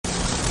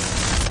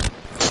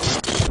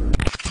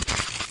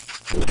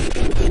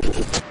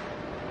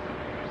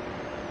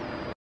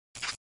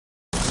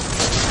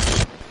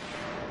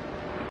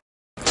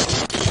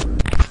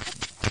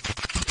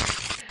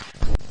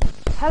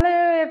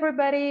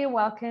everybody.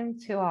 Welcome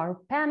to our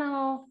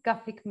panel,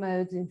 Gothic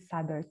Modes in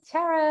Cyber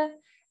Terror.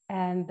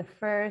 And the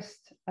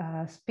first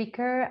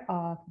speaker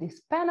of this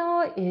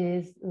panel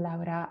is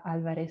Laura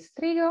Álvarez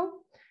Trigo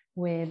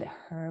with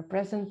her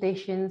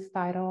presentation's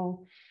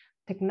title,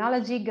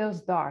 Technology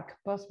Goes Dark,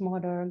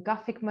 Postmodern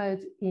Gothic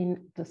Modes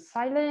in the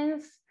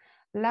Silence.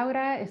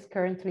 Laura is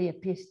currently a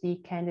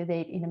PhD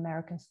candidate in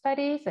American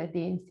Studies at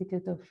the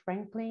Institute of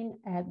Franklin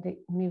at the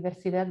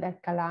Universidad de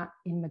Alcalá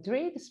in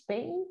Madrid,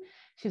 Spain.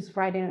 She's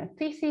writing a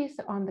thesis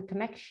on the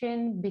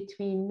connection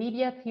between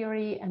media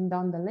theory and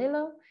Don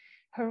DeLillo.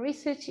 Her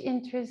research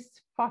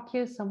interests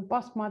focus on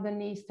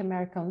postmodernist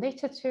American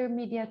literature,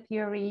 media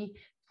theory,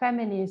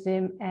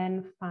 feminism,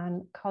 and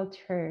fan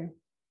culture.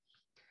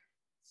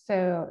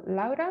 So,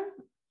 Laura,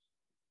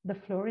 the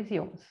floor is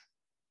yours.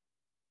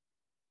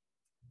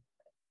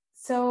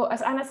 So,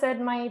 as Anna said,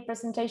 my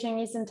presentation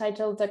is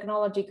entitled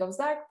Technology Goes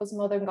Dark,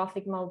 Postmodern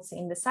Gothic Modes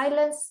in the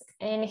Silence.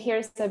 And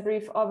here's a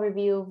brief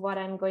overview of what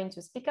I'm going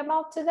to speak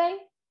about today.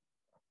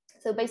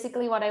 So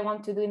basically what I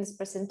want to do in this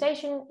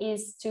presentation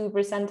is to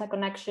present a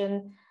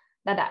connection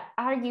that I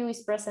argue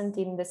is present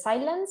in the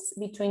silence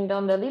between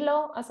Don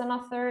DeLillo as an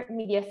author,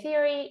 media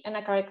theory, and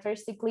a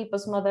characteristically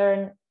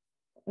postmodern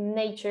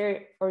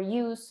nature or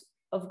use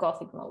of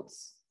Gothic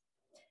modes.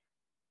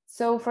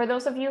 So for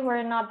those of you who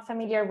are not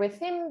familiar with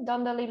him,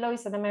 Don DeLillo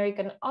is an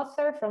American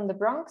author from the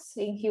Bronx.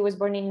 He was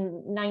born in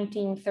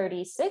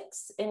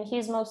 1936, and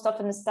he's most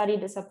often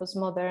studied as a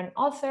postmodern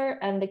author,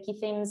 and the key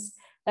themes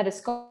that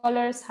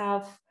scholars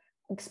have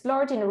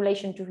explored in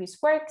relation to his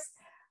works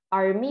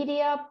are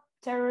media,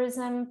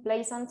 terrorism,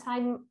 place and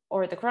time,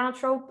 or the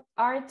chronotrope,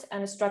 art,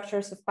 and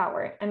structures of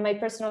power. And my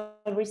personal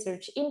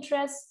research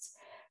interests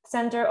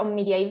center on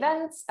media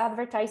events,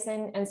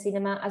 advertising, and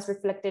cinema as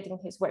reflected in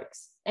his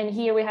works. And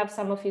here we have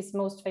some of his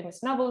most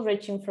famous novels,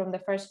 ranging from the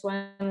first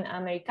one,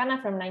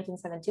 Americana, from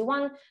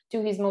 1971,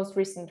 to his most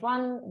recent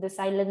one, The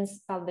Silence,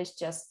 published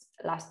just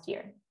last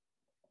year.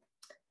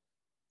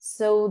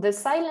 So The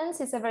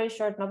Silence is a very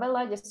short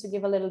novella, just to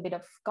give a little bit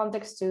of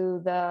context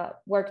to the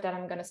work that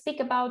I'm going to speak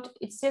about.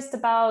 It's just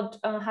about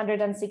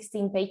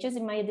 116 pages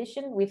in my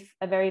edition with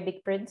a very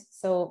big print,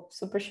 so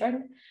super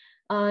short.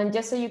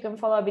 Just so you can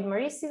follow a bit more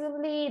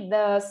easily,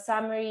 the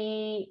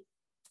summary,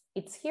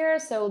 it's here.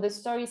 So the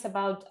story is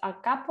about a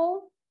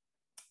couple,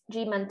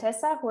 Jim and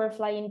Tessa, who are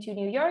flying to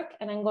New York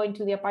and then going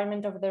to the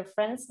apartment of their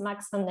friends,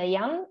 Max and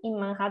Diane, in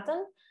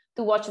Manhattan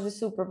to watch the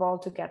Super Bowl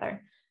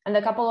together. And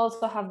the couple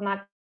also have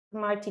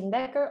Martin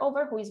Decker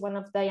over, who is one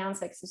of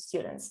Diane's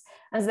ex-students.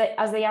 As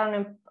they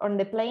are on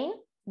the plane,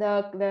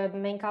 the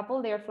main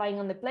couple, they are flying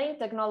on the plane,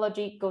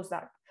 technology goes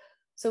dark.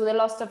 So the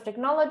loss of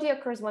technology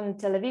occurs when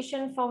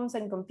television, phones,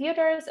 and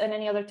computers and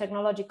any other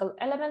technological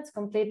elements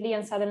completely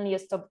and suddenly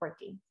stop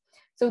working.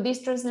 So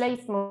this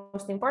translates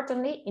most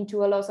importantly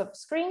into a loss of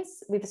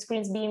screens, with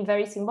screens being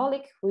very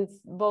symbolic with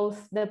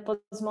both the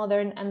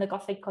postmodern and the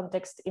Gothic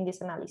context in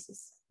this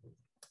analysis.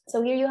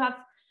 So here you have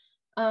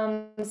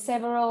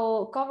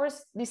several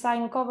covers,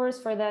 design covers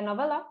for the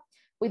novella,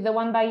 with the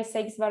one by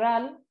Seix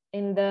Barral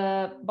in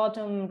the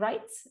bottom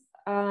right.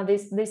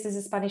 This is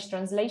a Spanish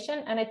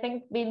translation, and I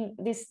think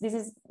this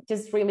is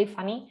just really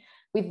funny,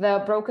 with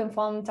the broken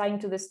phone tying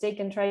to the stick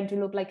and trying to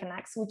look like an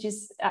axe, which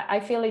is, I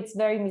feel it's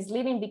very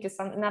misleading because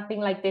nothing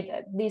like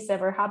this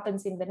ever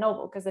happens in the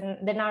novel, because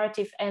the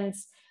narrative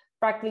ends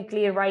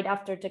practically right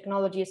after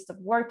technology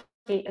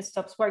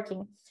stops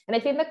working. And I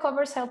think the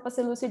covers help us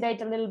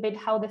elucidate a little bit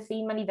how the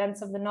theme and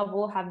events of the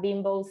novel have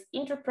been both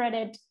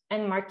interpreted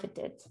and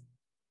marketed.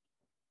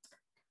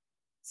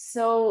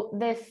 So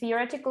the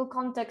theoretical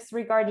context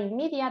regarding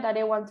media that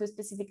I want to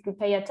specifically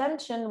pay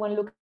attention when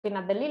looking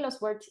at DeLillo's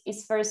work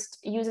is first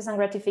uses and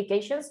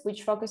gratifications,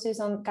 which focuses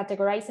on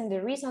categorizing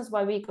the reasons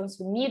why we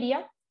consume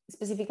media,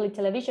 specifically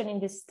television in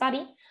this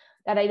study,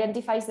 that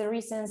identifies the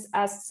reasons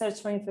as search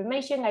for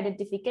information,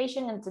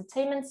 identification,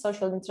 entertainment,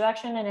 social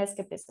interaction, and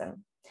escapism.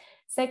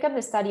 Second,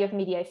 the study of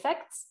media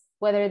effects,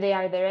 whether they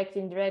are direct,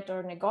 indirect,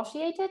 or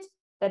negotiated.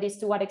 That is,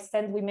 to what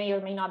extent we may or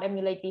may not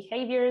emulate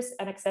behaviors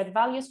and accept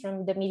values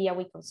from the media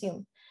we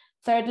consume.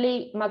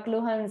 Thirdly,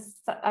 McLuhan's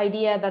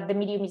idea that the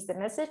medium is the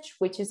message,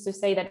 which is to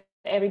say that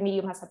every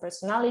medium has a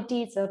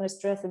personality, its own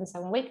strengths and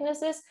some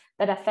weaknesses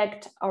that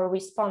affect our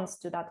response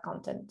to that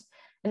content.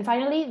 And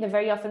finally, the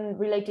very often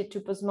related to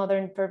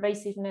postmodern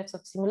pervasiveness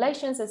of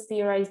simulations as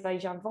theorized by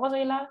Jean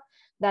Baudrillard,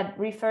 that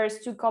refers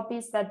to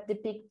copies that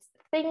depict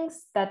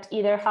things that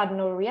either had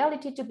no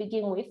reality to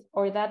begin with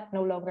or that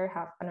no longer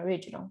have an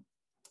original.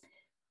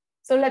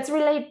 So let's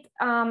relate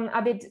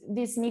a bit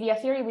this media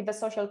theory with the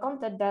social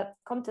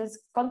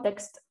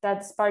context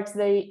that sparks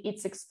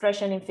its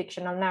expression in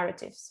fictional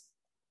narratives.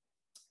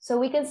 So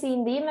we can see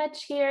in the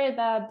image here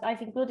that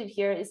I've included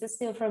here is a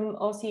still from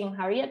Ozzie and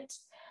Harriet.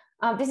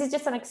 This is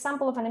just an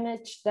example of an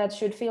image that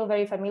should feel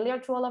very familiar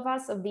to all of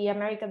us, of the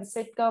American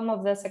sitcom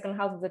of the second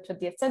half of the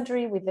 20th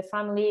century, with the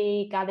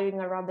family gathering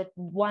around the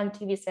one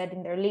TV set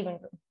in their living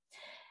room.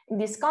 In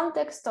this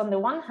context, on the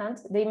one hand,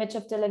 the image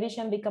of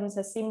television becomes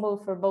a symbol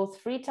for both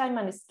free time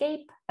and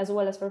escape, as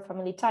well as for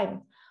family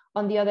time.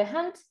 On the other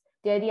hand,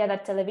 the idea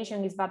that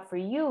television is bad for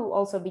you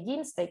also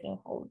begins taking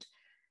hold.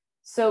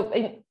 So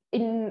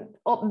in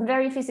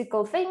very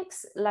physical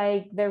things,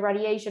 like the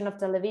radiation of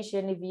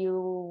television, if you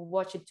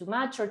watch it too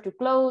much or too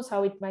close,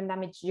 how it might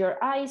damage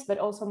your eyes, but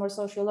also more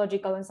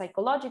sociological and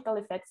psychological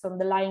effects on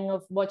the line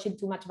of watching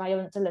too much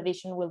violent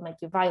television will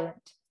make you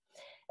violent.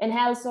 And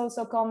hence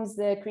also comes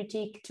the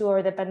critique to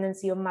our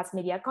dependency on mass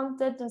media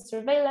content and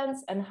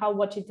surveillance, and how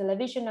watching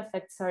television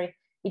affects our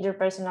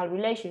interpersonal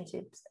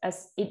relationships,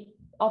 as it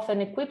often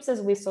equips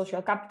us with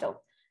social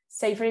capital.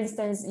 Say, for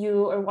instance,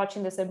 you are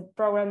watching the same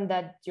program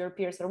that your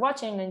peers are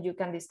watching, and you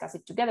can discuss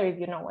it together if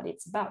you know what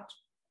it's about.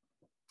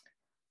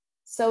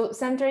 So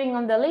centering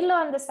on the Lilo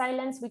and the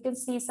silence, we can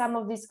see some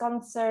of these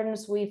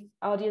concerns with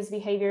audience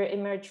behavior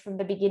emerge from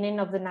the beginning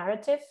of the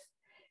narrative.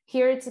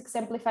 Here it's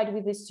exemplified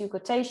with these two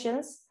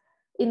quotations.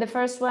 In the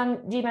first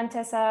one, Jim and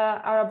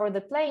Tessa are aboard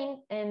the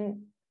plane,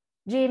 and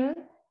Jim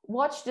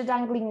watched the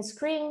dangling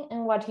screen,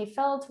 and what he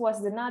felt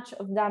was the nudge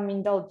of dumb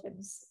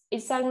indulgence.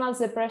 It signals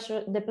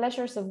the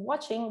pleasures of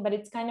watching, but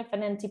it's kind of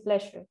an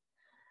anti-pleasure.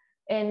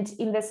 And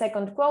in the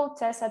second quote,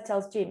 Tessa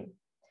tells Jim,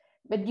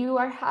 "But you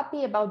are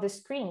happy about the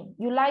screen.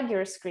 You like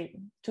your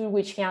screen," to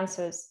which he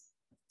answers,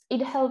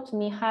 "It helped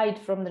me hide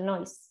from the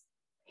noise."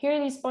 Here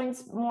this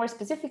points more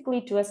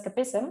specifically to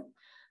escapism,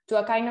 to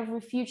a kind of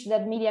refuge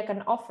that media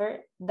can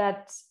offer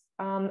that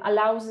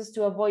allows us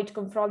to avoid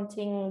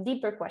confronting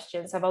deeper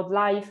questions about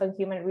life and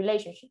human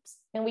relationships.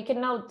 And we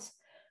can note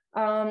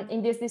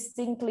in this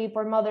distinctly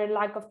postmodern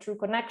lack of true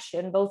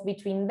connection, both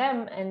between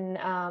them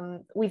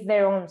and with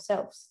their own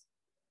selves.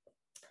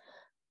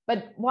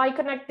 But why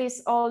connect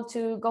this all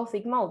to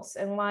Gothic modes?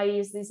 And why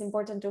is this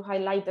important to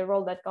highlight the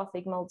role that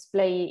Gothic modes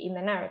play in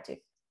the narrative?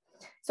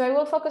 So I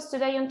will focus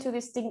today on two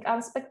distinct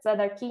aspects that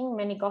are key in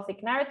many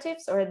Gothic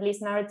narratives, or at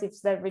least narratives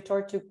that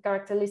retort to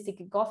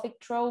characteristic Gothic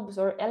tropes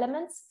or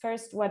elements.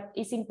 First, what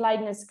is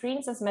implied in the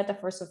screens as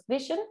metaphors of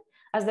vision,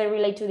 as they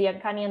relate to the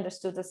uncanny,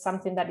 understood as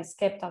something that is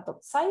kept out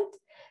of sight.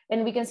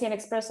 And we can see an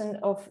expression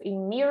of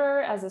in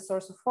mirror as a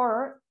source of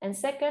horror. And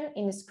second,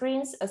 in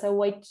screens as a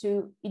way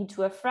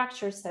into a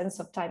fractured sense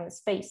of time and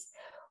space,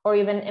 or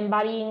even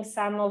embodying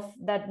some of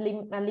that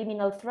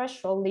liminal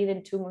threshold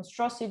leading to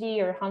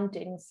monstrosity or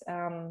hauntings,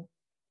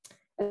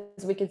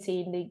 as we can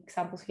see in the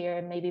examples here,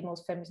 and maybe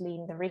most famously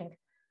in The Ring.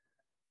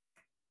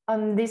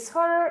 This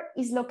horror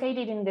is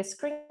located in the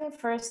screen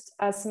first,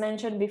 as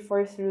mentioned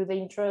before, through the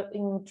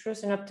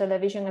intrusion of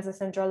television as a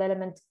central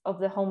element of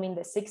the home in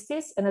the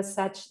 60s, and as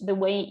such, the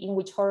way in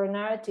which horror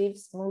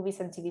narratives, movies,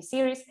 and TV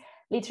series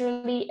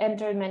literally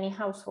enter many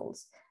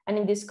households. And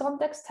in this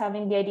context,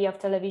 having the idea of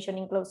television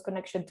in close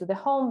connection to the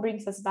home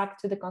brings us back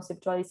to the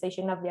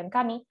conceptualization of the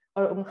uncanny,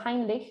 or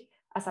unheimlich,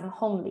 as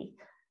unhomely,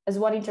 as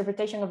one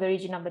interpretation of the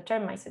origin of the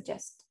term might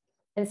suggest.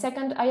 And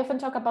second, I often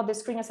talk about the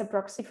screen as a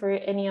proxy for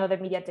any other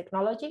media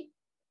technology,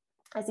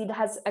 as it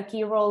has a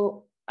key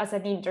role as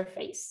an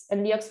interface.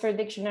 And the Oxford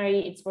Dictionary,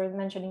 it's worth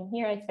mentioning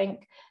here, I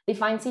think,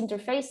 defines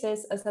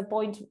interfaces as a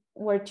point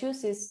where two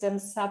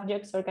systems,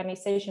 subjects,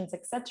 organizations,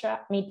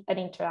 etc., meet and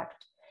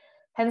interact.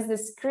 Hence, the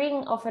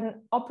screen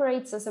often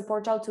operates as a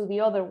portal to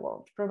the other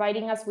world,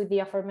 providing us with the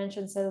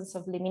aforementioned sense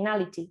of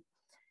liminality.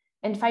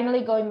 And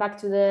finally, going back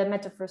to the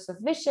metaphors of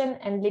vision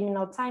and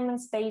liminal time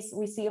and space,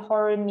 we see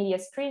horror media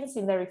screens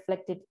in the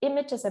reflected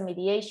image as a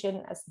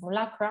mediation, as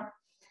simulacra,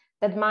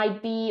 that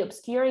might be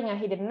obscuring a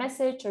hidden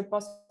message or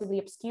possibly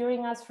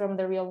obscuring us from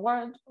the real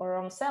world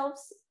or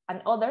ourselves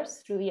and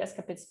others through the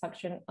escapist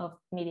function of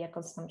media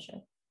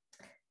consumption.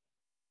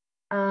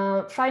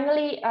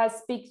 Finally, I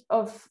speak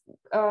of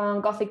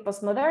Gothic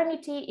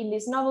postmodernity in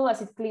this novel,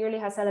 as it clearly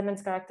has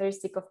elements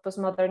characteristic of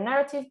postmodern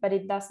narrative, but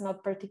it does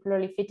not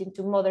particularly fit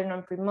into modern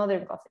or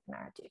pre-modern Gothic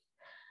narrative.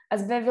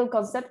 As Beville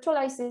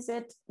conceptualizes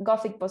it,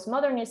 Gothic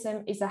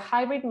postmodernism is a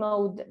hybrid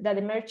mode that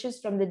emerges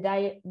from the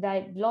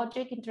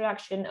dialogic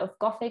interaction of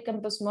Gothic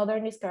and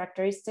postmodernist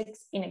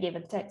characteristics in a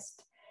given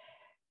text.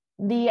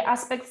 The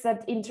aspects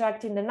that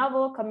interact in the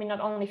novel, coming not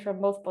only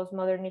from both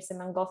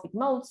postmodernism and Gothic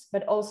modes,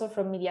 but also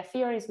from media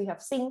theories we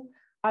have seen,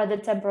 are the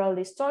temporal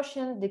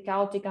distortion, the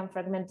chaotic and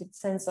fragmented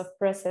sense of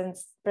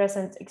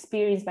present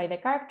experienced by the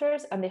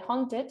characters, and the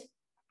haunted,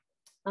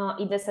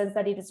 in the sense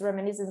that it is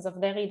reminiscence of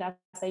Derrida's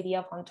idea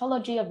of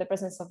ontology, of the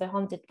presence of the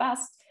haunted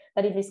past,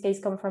 that in this case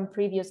come from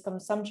previous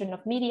consumption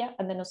of media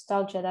and the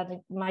nostalgia that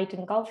it might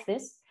engulf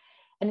this,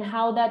 and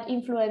how that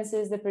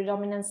influences the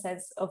predominant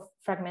sense of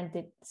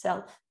fragmented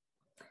self.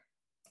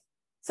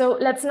 So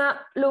let's now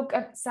look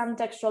at some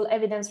textual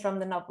evidence from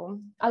the novel.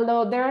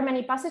 Although there are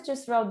many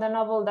passages throughout the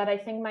novel that I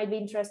think might be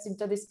interesting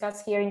to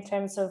discuss here in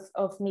terms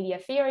of media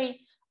theory,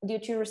 due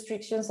to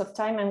restrictions of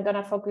time, I'm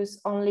gonna focus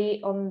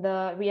only on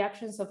the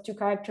reactions of two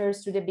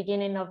characters to the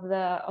beginning of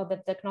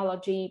the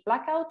technology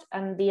blackout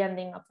and the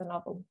ending of the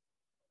novel.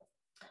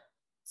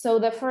 So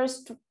the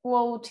first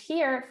quote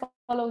here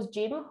follows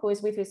Jim, who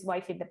is with his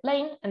wife in the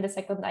plane, and the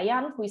second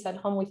Diane, who is at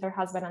home with her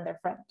husband and their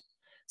friend.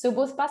 So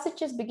both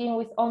passages begin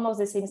with almost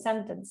the same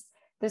sentence.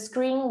 The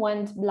screen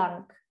went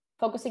blank,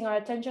 focusing our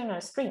attention on our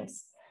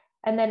screens.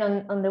 And then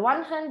on the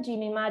one hand,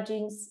 Jim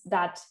imagines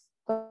that,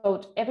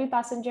 quote, every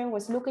passenger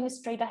was looking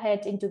straight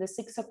ahead into the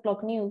 6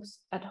 o'clock news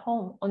at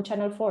home on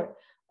Channel 4,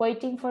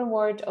 waiting for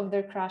word of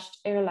their crashed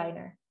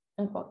airliner,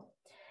 unquote.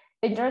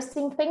 The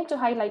interesting thing to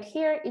highlight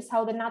here is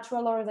how the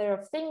natural order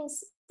of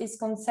things is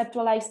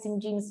conceptualized in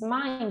Jean's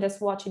mind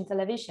as watching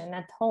television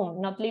at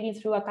home, not living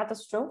through a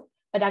catastrophe,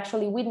 but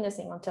actually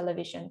witnessing on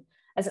television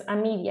as a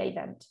media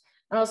event,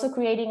 and also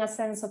creating a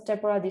sense of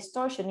temporal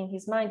distortion in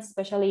his mind,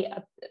 especially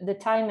at the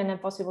time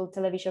and possible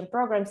television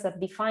programs that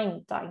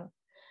define time.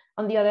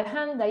 On the other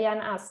hand, Diane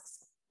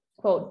asks,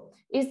 quote,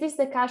 is this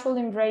the casual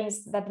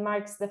embrace that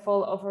marks the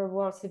fall of our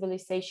world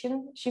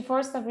civilization? She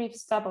forced a brief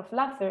stop of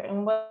laughter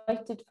and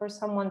waited for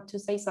someone to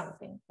say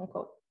something,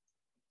 unquote.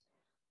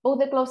 Both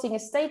the closing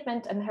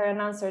statement and her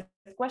unanswered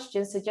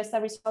questions suggest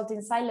a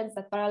resulting silence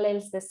that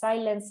parallels the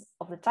silence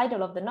of the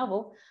title of the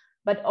novel,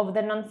 but of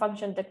the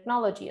non-function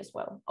technology as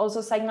well, also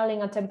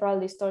signaling a temporal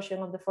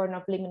distortion of the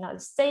former liminal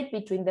state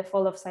between the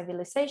fall of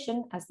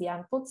civilization, as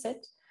Diane puts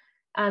it,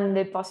 and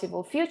the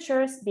possible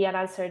futures, the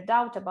unanswered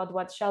doubt about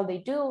what shall they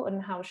do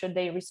and how should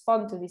they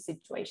respond to this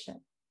situation.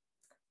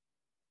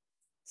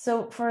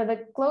 So for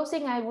the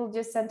closing, I will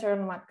just center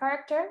on one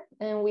character,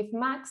 and with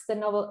Max, the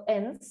novel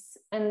ends,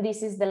 and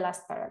this is the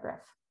last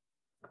paragraph.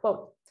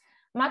 Quote,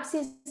 Max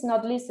is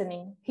not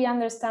listening. He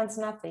understands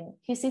nothing.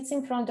 He sits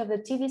in front of the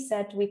TV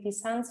set with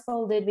his hands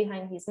folded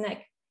behind his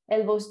neck,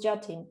 elbows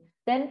jutting.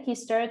 Then he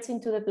stares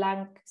into the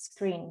blank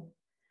screen,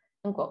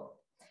 unquote.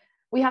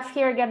 We have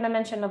here again the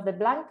mention of the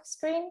blank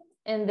screen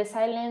and the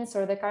silence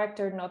or the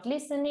character not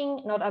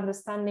listening, not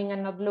understanding,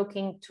 and not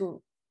looking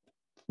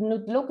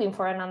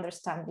for an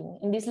understanding.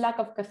 In this lack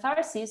of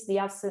catharsis, the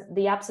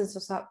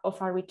absence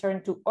of a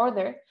return to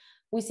order,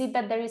 we see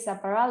that there is a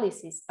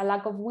paralysis, a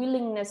lack of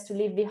willingness to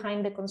leave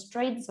behind the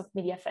constraints of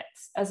media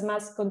effects, as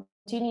Max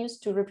continues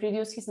to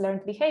reproduce his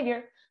learned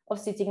behavior of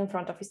sitting in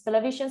front of his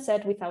television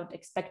set without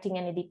expecting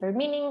any deeper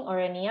meaning or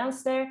any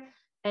answer,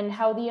 and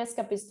how the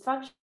escapist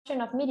function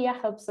of media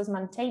helps us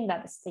maintain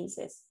that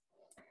stasis.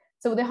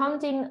 So the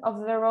haunting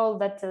of the role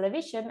that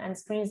television and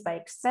screens by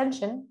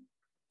extension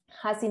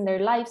has in their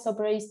lives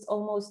operates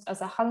almost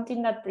as a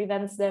hunting that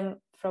prevents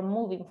them from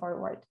moving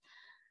forward.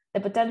 The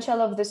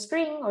potential of the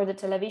screen or the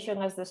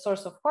television as the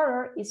source of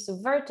horror is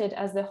subverted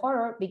as the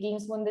horror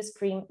begins when the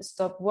screen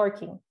stops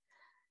working.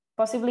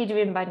 Possibly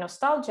driven by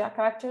nostalgia,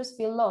 characters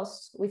feel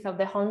lost without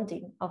the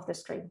haunting of the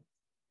screen.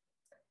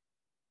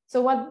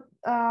 So what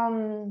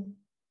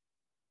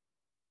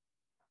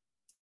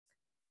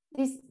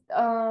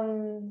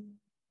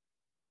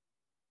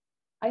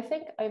I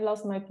think I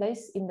lost my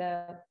place in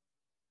the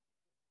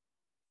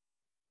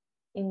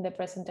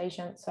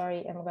presentation.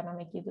 Sorry, I'm gonna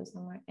make you do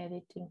some more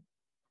editing.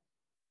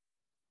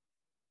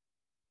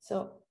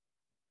 So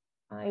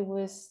I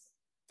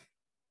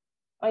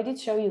did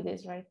show you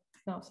this, right?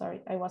 No,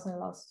 sorry, I wasn't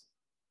lost.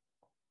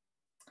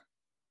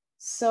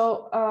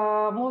 So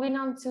moving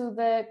on to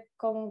the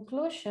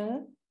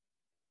conclusion.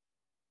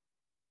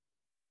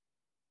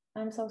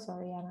 I'm so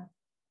sorry, Anna.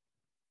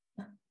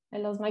 I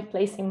lost my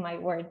place in my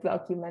Word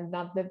document,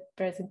 not the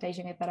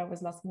presentation. I thought I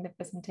was lost in the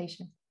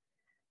presentation.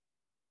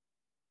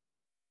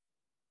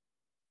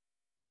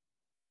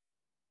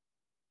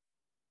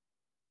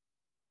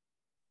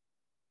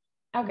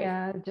 Okay.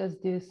 Yeah,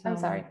 just do some. I'm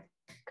sorry.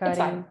 Cutting. It's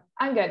fine.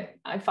 I'm good.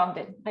 I found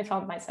it. I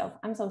found myself.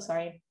 I'm so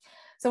sorry.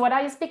 So what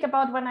I speak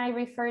about when I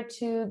refer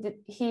to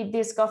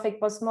this Gothic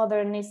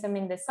postmodernism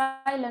in the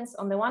silence,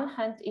 on the one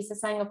hand, is a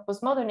sign of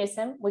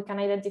postmodernism. We can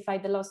identify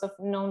the loss of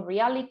known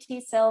reality,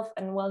 self,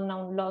 and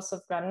well-known loss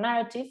of grand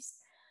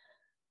narratives.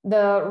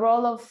 The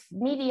role of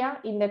media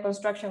in the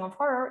construction of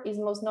horror is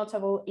most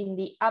notable in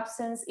the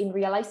absence in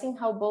realizing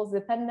how both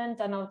dependent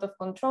and out of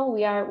control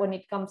we are when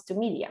it comes to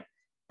media,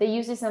 the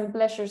uses and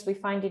pleasures we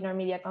find in our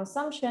media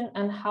consumption,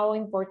 and how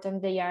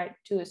important they are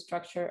to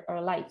structure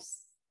our lives.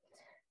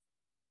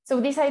 So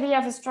this idea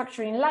of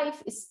structuring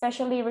life is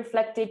especially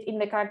reflected in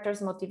the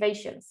character's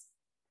motivations,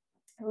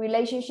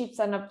 relationships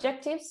and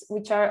objectives,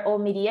 which are all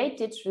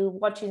mediated through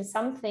watching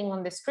something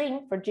on the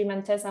screen. For Jim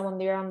and Tessa, when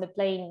they're on the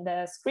plane,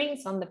 the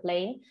screens on the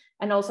plane,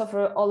 and also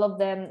for all of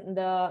them,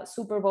 the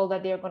Super Bowl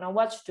that they're gonna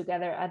watch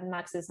together at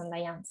Max's and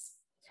Diane's.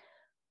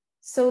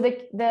 So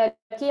the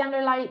key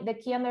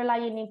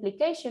underlying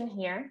implication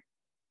here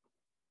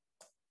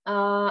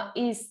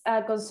is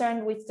a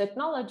concern with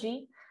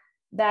technology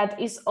that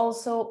is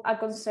also a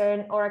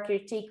concern or a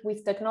critique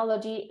with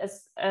technology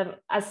as the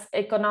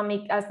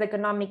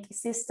economic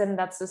system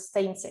that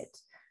sustains it,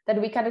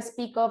 that we can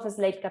speak of as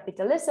late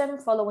capitalism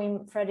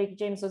following Frederick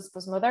Jameson's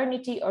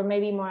postmodernity, or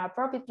maybe more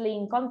appropriately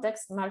in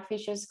context, Mark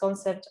Fisher's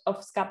concept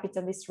of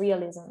capitalist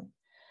realism.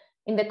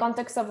 In the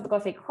context of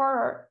Gothic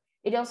horror,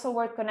 it also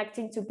worth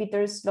connecting to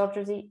Peter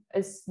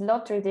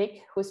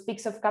Sloterdijk, who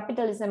speaks of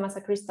capitalism as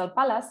a crystal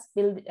palace,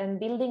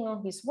 building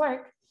on his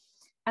work.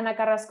 Ana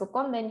Carrasco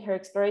Conde, in her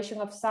exploration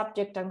of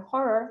subject and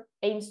horror,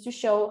 aims to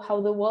show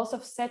how the walls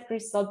of said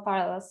crystal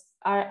palace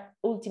are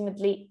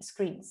ultimately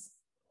screens.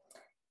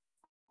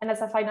 And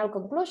as a final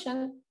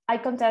conclusion, I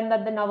contend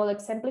that the novel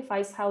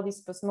exemplifies how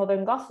these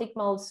postmodern Gothic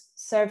molds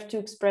serve to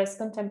express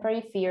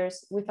contemporary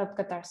fears without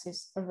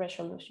catharsis or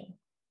resolution.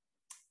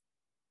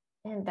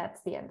 And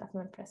that's the end of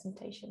my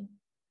presentation.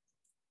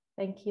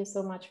 Thank you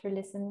so much for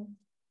listening.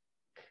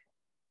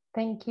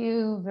 Thank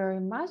you very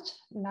much,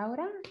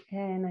 Laura.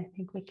 And I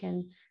think we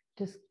can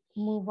just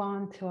move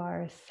on to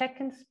our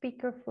second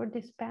speaker for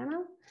this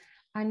panel,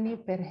 Anni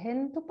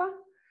Perheentupa,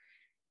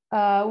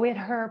 with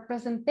her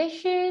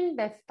presentation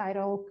that's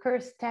titled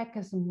Cursed Tech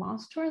as a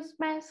Monstrous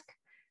Mask,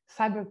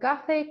 Cyber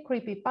Gothic,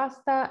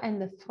 Creepypasta,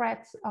 and the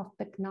Threats of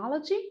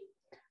Technology.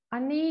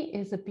 Anni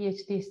is a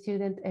PhD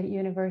student at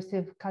University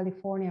of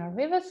California,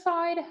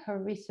 Riverside. Her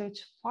research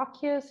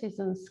focus is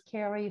on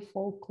scary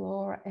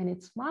folklore and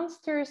its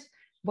monsters,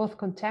 both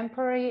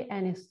contemporary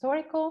and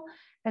historical,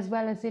 as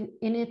well as in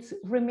its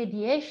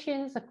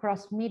remediations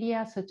across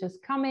media such as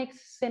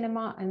comics,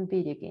 cinema, and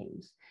video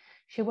games.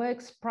 She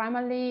works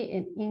primarily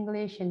in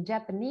English and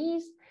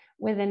Japanese,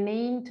 with an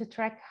aim to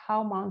track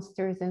how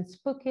monsters and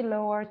spooky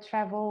lore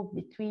travel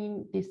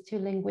between these two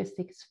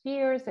linguistic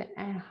spheres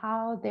and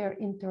how their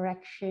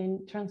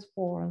interaction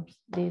transforms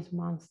these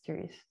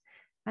monsters.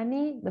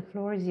 Anni, the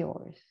floor is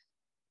yours.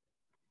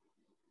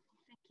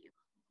 Thank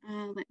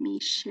you. Let me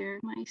share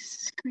my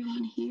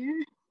screen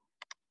here.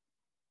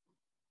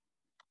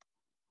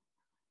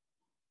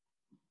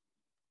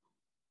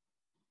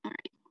 All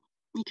right,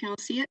 you can all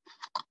see it?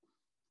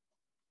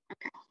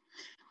 Okay.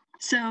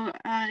 So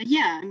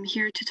yeah, I'm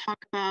here to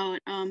talk about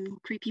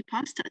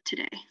creepypasta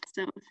today.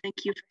 So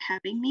thank you for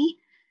having me.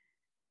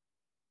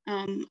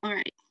 All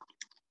right.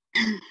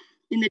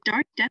 In the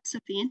dark depths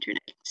of the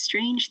internet,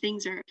 strange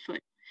things are afoot.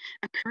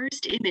 A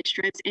cursed image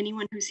drives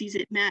anyone who sees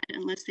it mad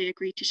unless they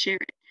agree to share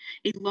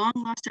it. A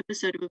long-lost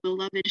episode of a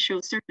beloved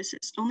show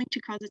surfaces, only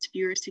to cause its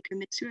viewers to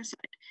commit suicide.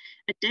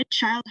 A dead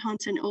child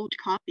haunts an old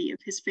copy of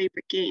his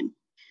favorite game.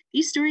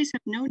 These stories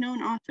have no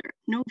known author,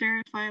 no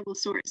verifiable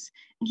source,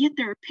 and yet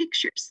there are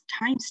pictures,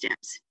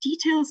 timestamps,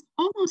 details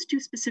almost too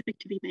specific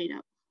to be made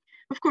up.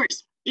 Of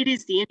course, it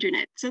is the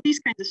internet, so these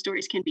kinds of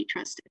stories can be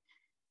trusted.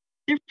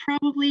 They're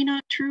probably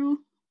not true,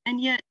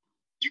 and yet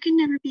you can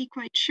never be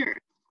quite sure.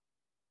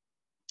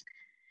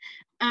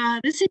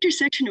 This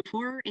intersection of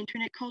horror,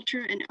 internet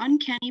culture, and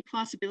uncanny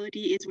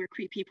plausibility is where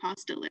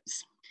creepypasta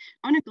lives.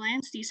 On a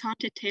glance, these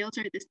haunted tales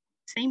are the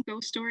same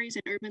ghost stories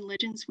and urban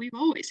legends we've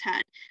always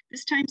had,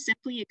 this time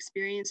simply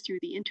experienced through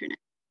the internet.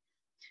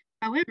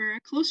 However, a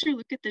closer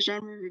look at the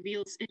genre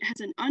reveals it has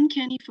an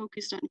uncanny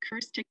focus on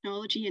cursed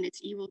technology and its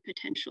evil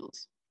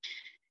potentials.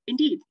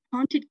 Indeed,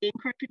 haunted game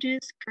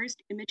cartridges,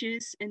 cursed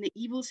images, and the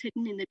evils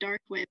hidden in the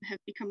dark web have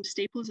become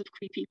staples of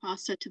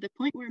creepypasta to the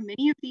point where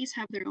many of these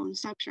have their own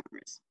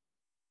subgenres.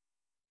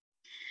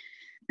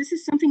 This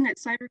is something that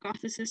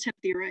cybergothicists have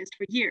theorized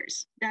for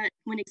years, that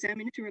when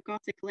examined through a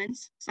Gothic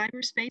lens,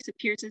 cyberspace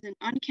appears as an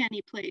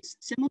uncanny place,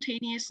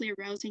 simultaneously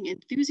arousing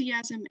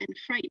enthusiasm and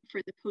fright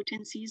for the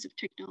potencies of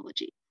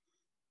technology.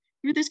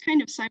 Through this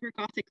kind of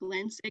cyber-Gothic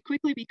lens, it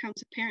quickly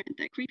becomes apparent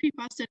that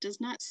creepypasta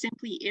does not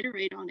simply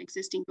iterate on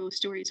existing ghost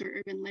stories or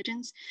urban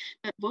legends,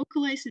 but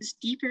vocalizes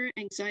deeper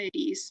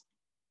anxieties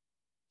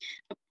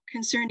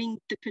concerning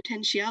the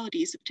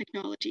potentialities of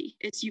technology,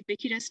 its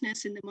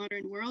ubiquitousness in the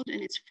modern world,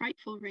 and its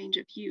frightful range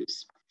of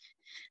use.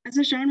 As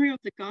a genre of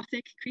the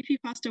Gothic,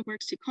 creepypasta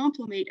works to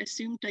complement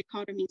assumed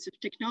dichotomies of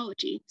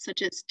technology,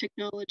 such as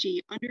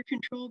technology under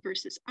control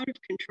versus out of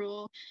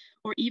control,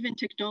 or even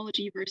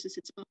technology versus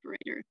its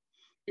operator.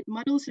 It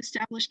muddles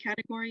established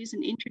categories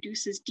and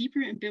introduces deeper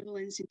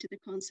ambivalence into the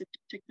concept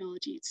of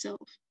technology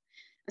itself.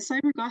 A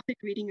cyber-Gothic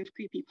reading of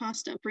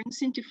creepypasta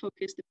brings into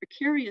focus the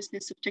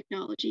precariousness of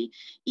technology,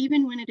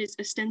 even when it is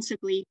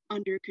ostensibly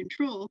under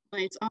control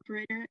by its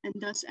operator and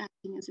thus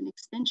acting as an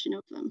extension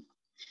of them.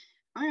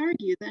 I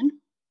argue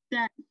then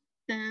that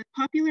the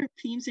popular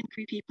themes in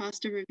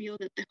creepypasta reveal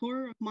that the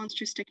horror of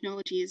monstrous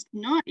technology is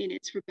not in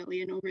its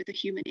rebellion over the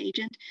human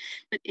agent,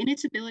 but in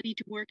its ability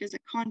to work as a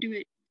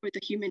conduit for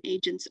the human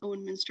agent's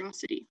own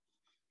monstrosity.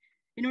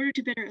 In order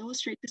to better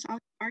illustrate this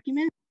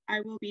argument, I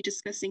will be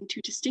discussing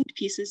two distinct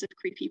pieces of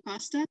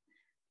creepypasta: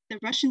 the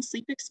Russian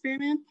sleep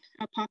experiment,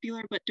 a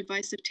popular but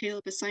divisive tale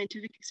of a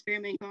scientific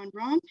experiment gone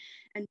wrong,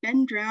 and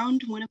Ben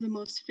Drowned, one of the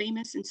most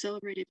famous and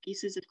celebrated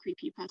pieces of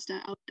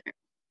creepypasta out there.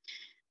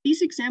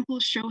 These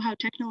examples show how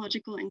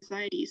technological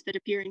anxieties that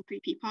appear in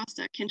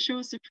creepypasta can show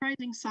a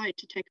surprising side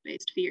to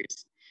tech-based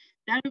fears,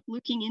 that of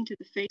looking into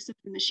the face of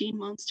the machine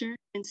monster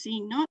and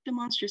seeing not the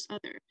monstrous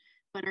other,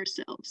 but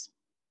ourselves.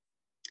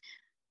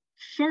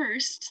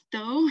 First,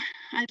 though,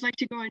 I'd like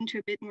to go into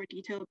a bit more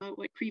detail about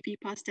what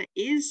creepypasta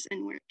is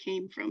and where it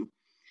came from.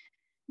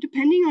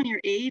 Depending on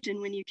your age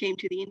and when you came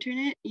to the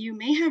internet, you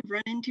may have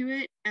run into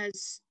it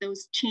as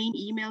those chain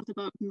emails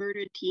about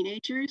murdered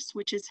teenagers,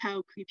 which is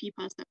how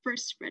creepypasta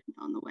first spread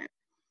on the web.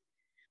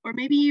 Or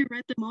maybe you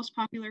read the most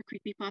popular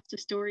creepypasta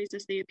stories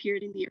as they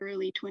appeared in the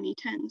early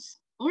 2010s.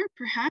 Or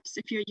perhaps,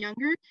 if you're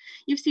younger,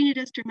 you've seen it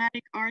as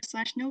dramatic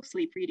r/no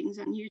sleep readings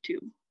on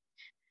YouTube.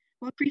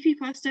 While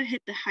creepypasta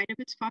hit the height of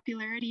its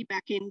popularity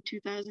back in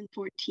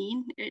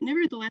 2014, it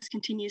nevertheless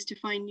continues to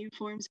find new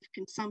forms of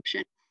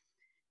consumption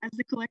as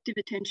the collective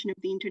attention of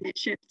the internet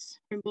shifts,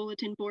 from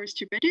bulletin boards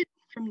to Reddit,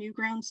 from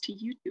Newgrounds to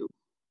YouTube.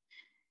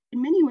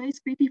 In many ways,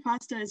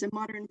 creepypasta is a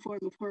modern form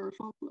of horror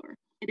folklore.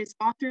 It is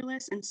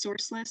authorless and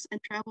sourceless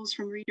and travels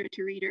from reader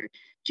to reader,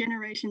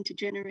 generation to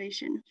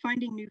generation,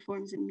 finding new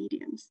forms and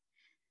mediums.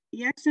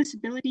 The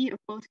accessibility of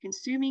both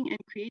consuming and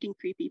creating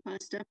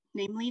creepypasta,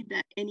 namely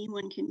that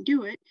anyone can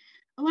do it,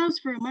 allows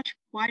for a much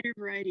wider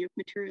variety of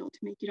material to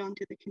make it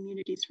onto the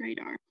community's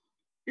radar.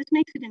 This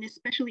makes it an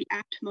especially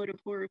apt mode of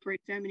horror for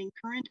examining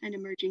current and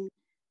emerging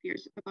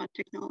fears about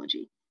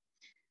technology.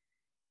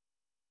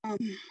 All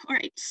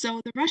right,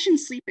 so the Russian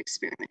sleep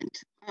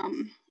experiment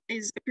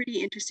is a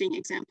pretty interesting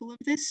example of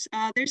this.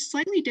 There's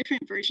slightly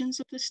different versions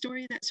of the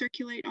story that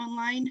circulate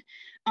online,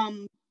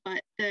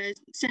 but the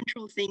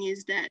central thing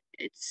is that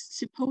it's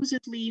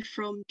supposedly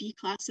from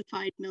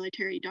declassified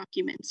military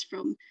documents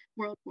from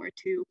World War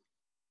II.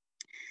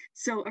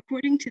 So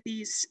according to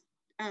these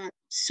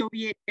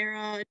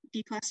Soviet-era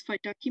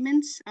declassified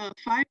documents,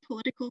 5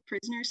 political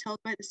prisoners held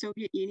by the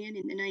Soviet Union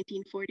in the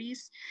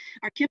 1940s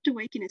are kept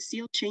awake in a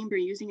sealed chamber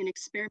using an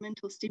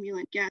experimental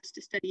stimulant gas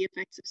to study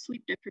effects of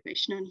sleep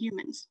deprivation on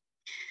humans.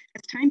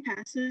 As time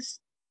passes,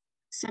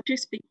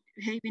 subjects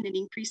behave in an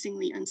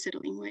increasingly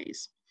unsettling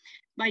ways.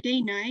 By day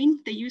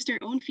 9, they use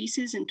their own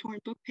feces and torn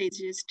book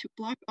pages to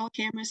block all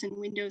cameras and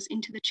windows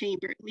into the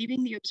chamber,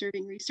 leaving the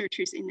observing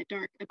researchers in the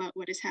dark about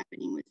what is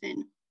happening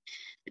within.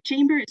 The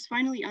chamber is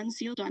finally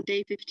unsealed on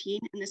day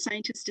 15, and the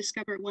scientists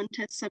discover 1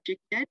 test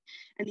subject dead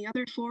and the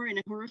other 4 in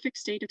a horrific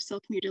state of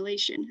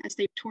self-mutilation as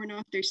they've torn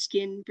off their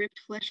skin, ripped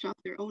flesh off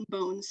their own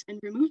bones, and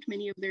removed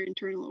many of their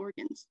internal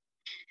organs.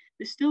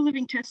 The still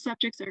living test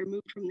subjects are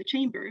removed from the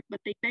chamber, but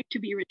they beg to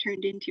be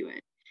returned into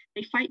it.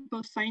 They fight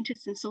both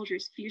scientists and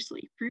soldiers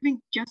fiercely,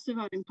 proving just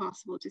about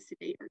impossible to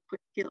sedate or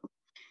quick kill.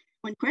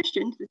 When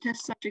questioned, the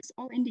test subjects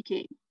all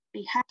indicate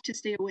they have to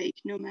stay awake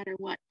no matter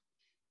what.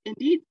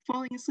 Indeed,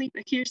 falling asleep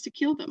appears to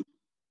kill them.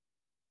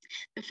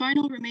 The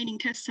final remaining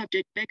test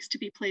subject begs to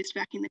be placed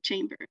back in the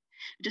chamber.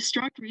 A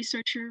distraught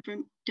researcher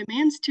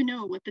demands to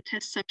know what the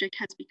test subject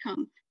has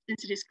become,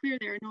 since it is clear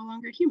they are no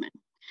longer human.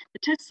 The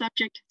test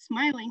subject,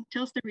 smiling,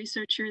 tells the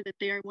researcher that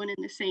they are one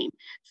and the same.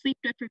 Sleep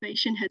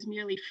deprivation has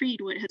merely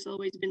freed what has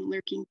always been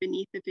lurking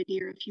beneath the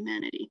veneer of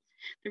humanity.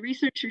 The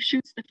researcher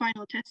shoots the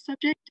final test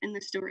subject, and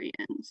the story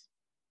ends.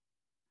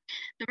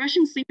 The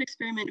Russian sleep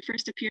experiment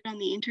first appeared on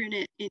the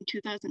internet in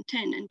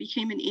 2010 and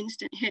became an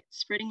instant hit,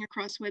 spreading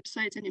across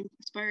websites and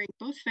inspiring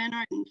both fan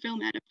art and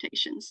film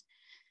adaptations.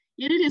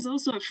 Yet it is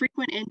also a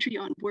frequent entry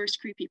on worst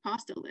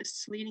creepypasta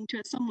lists, leading to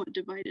a somewhat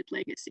divided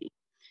legacy.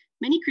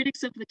 Many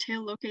critics of the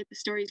tale locate the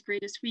story's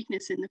greatest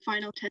weakness in the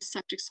final test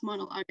subject's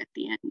monologue at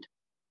the end.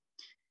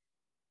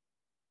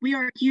 We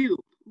are you.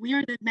 We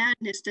are the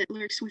madness that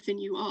lurks within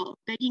you all,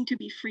 begging to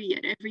be free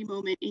at every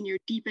moment in your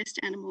deepest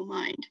animal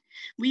mind.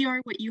 We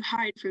are what you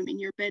hide from in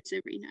your beds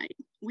every night.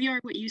 We are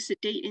what you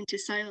sedate into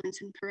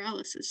silence and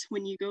paralysis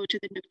when you go to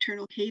the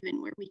nocturnal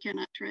haven where we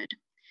cannot tread.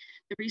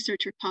 The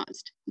researcher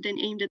paused, then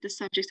aimed at the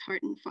subject's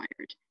heart and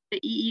fired.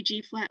 The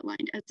EEG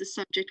flatlined as the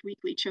subject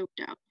weakly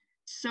choked out.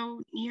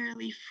 So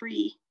nearly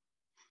free.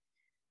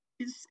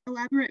 His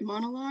elaborate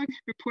monologue,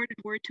 reported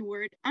word to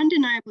word,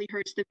 undeniably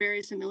hurts the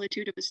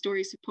verisimilitude of a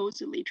story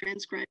supposedly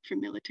transcribed from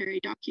military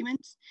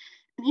documents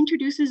and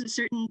introduces a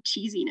certain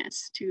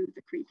cheesiness to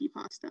the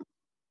creepypasta.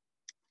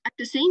 At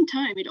the same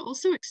time, it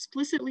also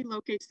explicitly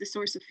locates the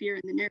source of fear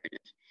in the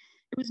narrative.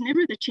 It was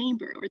never the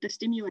chamber or the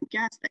stimulant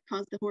gas that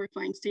caused the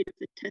horrifying state of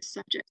the test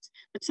subjects,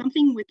 but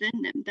something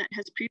within them that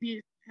had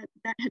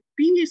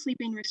previously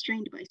been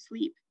restrained by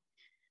sleep.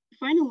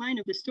 The final line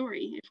of the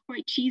story, if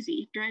quite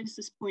cheesy, drives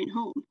this point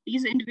home.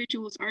 These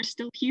individuals are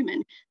still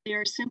human. They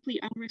are simply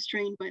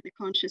unrestrained by the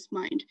conscious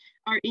mind,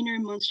 our inner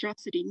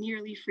monstrosity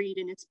nearly freed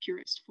in its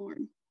purest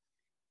form.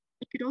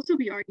 It could also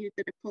be argued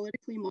that a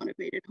politically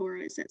motivated horror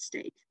is at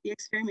stake. The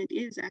experiment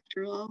is,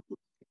 after all,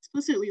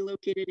 explicitly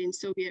located in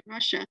Soviet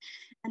Russia,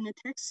 and the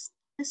test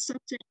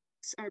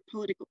subjects are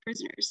political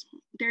prisoners.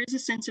 There is a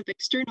sense of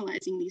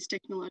externalizing these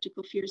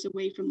technological fears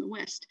away from the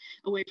West,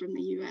 away from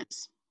the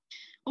US.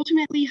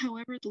 Ultimately,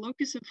 however, the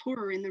locus of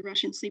horror in the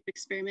Russian sleep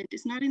experiment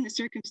is not in the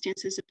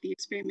circumstances of the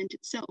experiment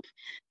itself,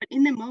 but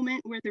in the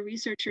moment where the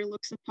researcher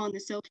looks upon the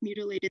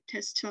self-mutilated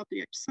test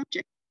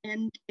subject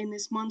and, in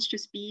this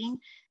monstrous being,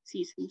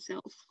 sees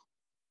himself.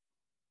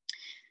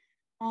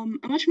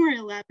 A much more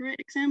elaborate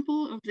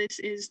example of this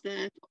is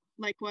the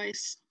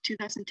likewise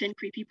 2010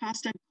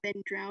 creepypasta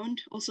Ben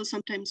Drowned, also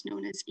sometimes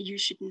known as You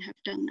Shouldn't Have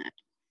Done That.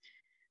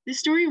 This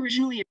story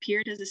originally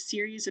appeared as a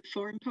series of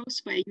forum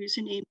posts by a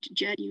user named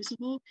Jad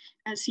Usable,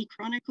 as he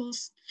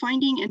chronicles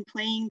finding and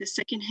playing the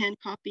secondhand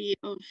copy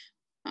of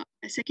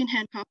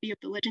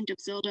The Legend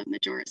of Zelda: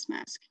 Majora's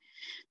Mask.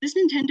 This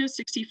Nintendo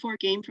 64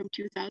 game from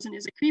 2000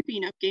 is a creepy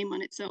enough game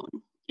on its own.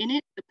 In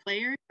it, the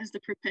player, as the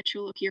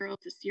perpetual hero of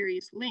the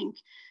series, Link,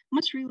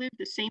 must relive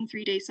the same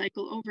 3-day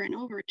cycle over and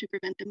over to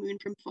prevent the moon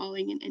from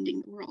falling and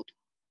ending the world.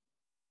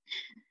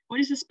 What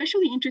is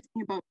especially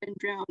interesting about Ben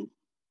Drowned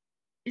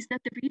is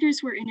that the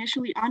readers were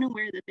initially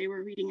unaware that they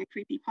were reading a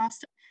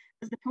creepypasta,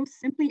 as the post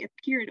simply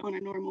appeared on a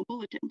normal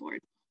bulletin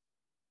board.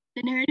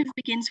 The narrative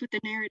begins with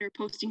the narrator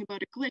posting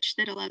about a glitch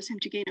that allows him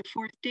to gain a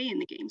 4th day in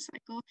the game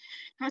cycle,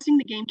 causing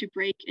the game to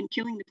break and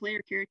killing the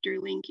player character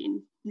Link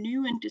in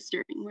new and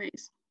disturbing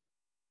ways.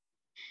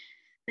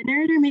 The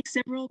narrator makes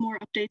several more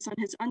updates on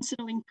his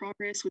unsettling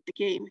progress with the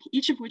game,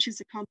 each of which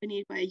is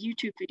accompanied by a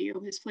YouTube video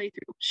of his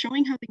playthrough,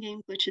 showing how the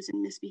game glitches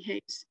and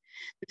misbehaves.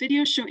 The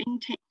videos show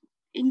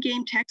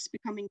in-game text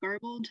becoming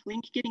garbled,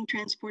 Link getting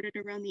transported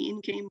around the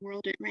in-game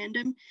world at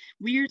random,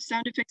 weird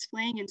sound effects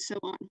playing, and so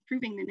on,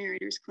 proving the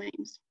narrator's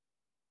claims.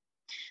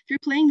 Through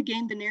playing the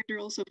game, the narrator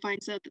also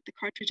finds out that the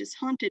cartridge is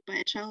haunted by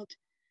a child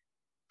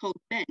called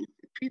Ben,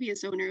 the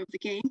previous owner of the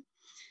game,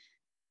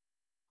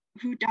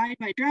 who died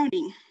by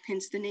drowning,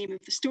 hence the name of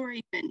the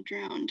story, Ben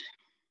Drowned.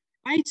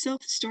 By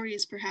itself, the story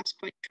is perhaps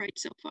quite trite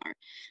so far.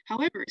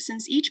 However,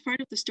 since each part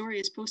of the story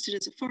is posted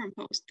as a forum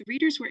post, the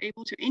readers were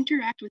able to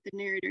interact with the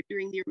narrator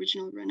during the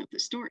original run of the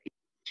story.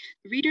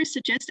 The readers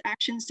suggest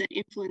actions that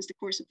influence the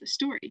course of the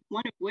story,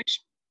 one of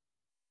which,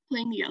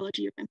 playing the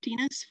Elegy of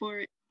Emptiness,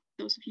 for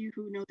those of you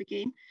who know the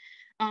game,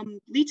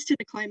 leads to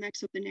the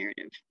climax of the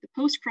narrative. The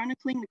post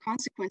chronicling the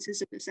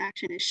consequences of this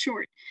action is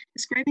short,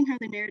 describing how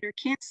the narrator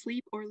can't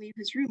sleep or leave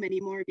his room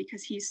anymore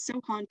because he's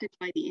so haunted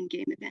by the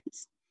in-game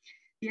events.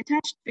 The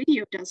attached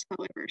video does,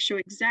 however, show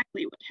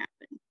exactly what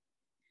happened,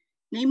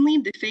 namely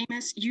the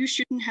famous "you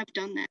shouldn't have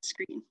done that"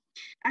 screen.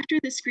 After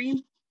the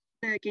screen,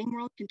 the game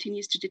world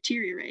continues to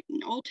deteriorate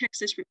and all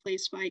text is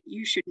replaced by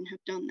 "you shouldn't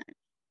have done that."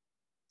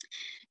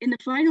 In the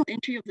final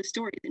entry of the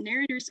story, the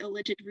narrator's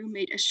alleged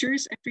roommate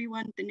assures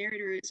everyone the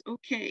narrator is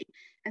okay,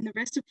 and the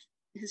rest of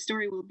his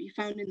story will be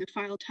found in the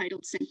file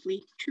titled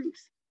simply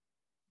Truth.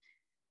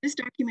 This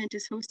document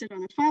is hosted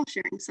on a file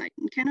sharing site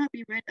and cannot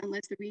be read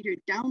unless the reader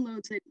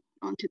downloads it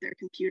onto their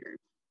computer.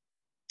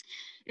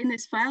 In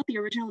this file, the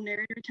original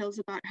narrator tells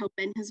about how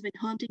Ben has been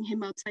haunting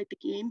him outside the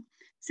game,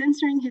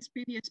 censoring his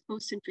previous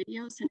posts and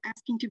videos, and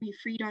asking to be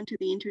freed onto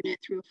the internet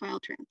through a file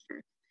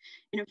transfer.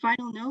 In a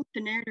final note,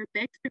 the narrator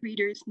begs the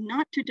readers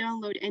not to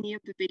download any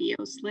of the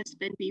videos lest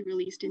Ben be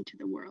released into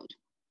the world.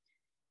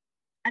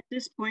 At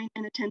this point,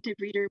 an attentive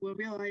reader will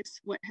realize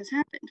what has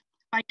happened.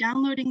 By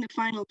downloading the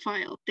final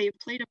file, they have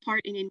played a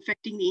part in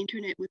infecting the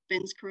internet with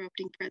Ben's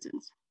corrupting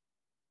presence.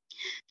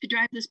 To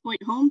drive this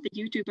point home, the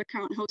YouTube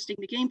account hosting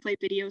the gameplay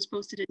videos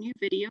posted a new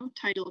video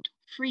titled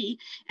Free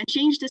and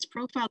changed its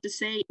profile to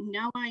say,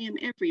 "Now I am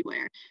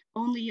everywhere,"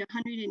 only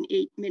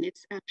 108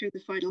 minutes after the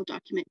final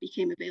document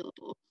became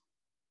available.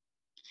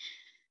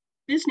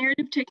 This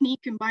narrative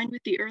technique, combined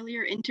with the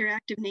earlier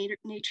interactive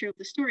nature of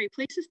the story,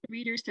 places the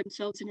readers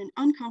themselves in an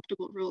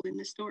uncomfortable role in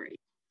the story.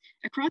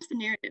 Across the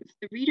narrative,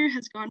 the reader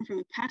has gone from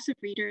a passive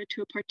reader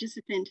to a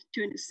participant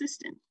to an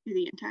assistant to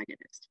the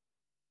antagonist.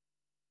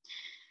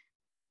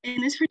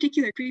 In this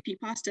particular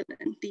creepypasta,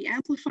 then, the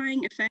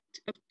amplifying effect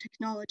of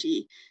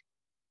technology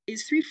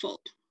is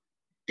threefold.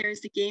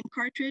 There's the game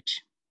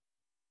cartridge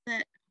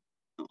that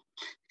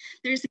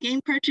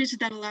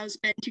allows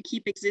Ben to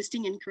keep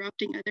existing and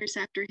corrupting others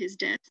after his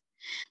death.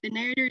 The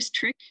narrator's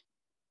trick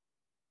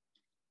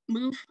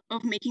move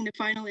of making the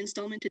final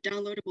installment a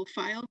downloadable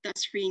file,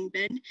 thus freeing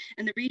Ben,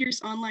 and the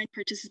reader's online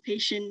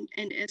participation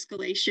and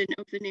escalation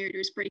of the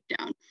narrator's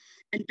breakdown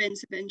and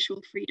Ben's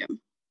eventual freedom.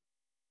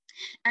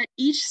 At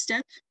each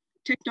step,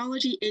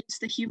 technology aids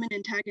the human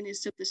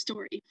antagonists of the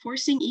story,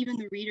 forcing even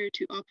the reader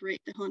to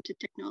operate the haunted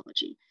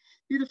technology.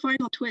 Through the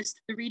final twist,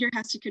 the reader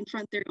has to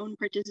confront their own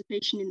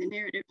participation in the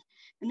narrative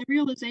and the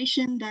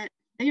realization that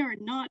they are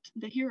not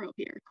the hero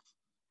here.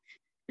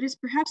 It is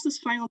perhaps this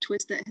final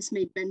twist that has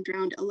made Ben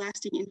Drowned a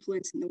lasting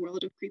influence in the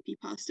world of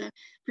creepypasta,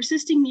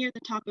 persisting near the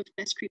top of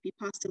best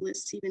creepypasta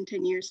lists even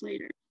 10 years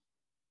later.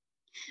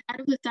 Out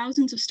of the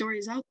thousands of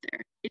stories out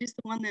there, it is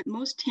the one that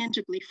most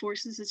tangibly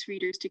forces its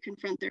readers to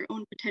confront their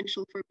own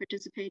potential for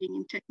participating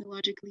in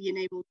technologically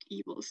enabled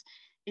evils,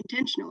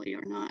 intentionally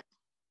or not.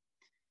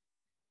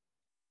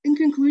 In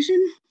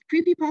conclusion,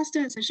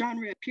 creepypasta as a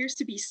genre appears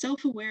to be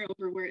self-aware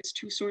over where its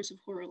true source of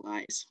horror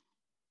lies.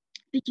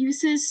 The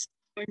uses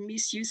or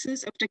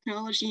misuses of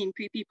technology in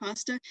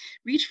creepypasta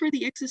reach for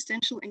the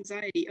existential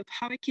anxiety of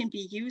how it can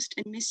be used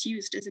and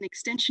misused as an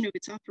extension of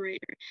its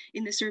operator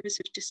in the service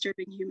of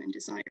disturbing human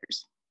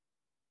desires.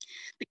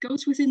 The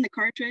ghost within the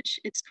cartridge,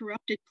 its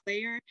corrupted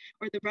player,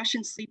 or the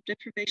Russian sleep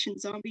deprivation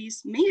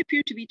zombies may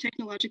appear to be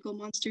technological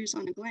monsters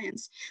on a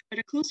glance, but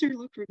a closer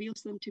look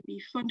reveals them to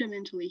be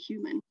fundamentally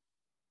human.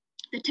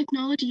 The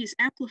technology is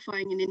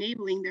amplifying and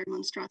enabling their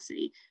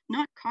monstrosity,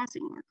 not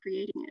causing or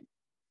creating it.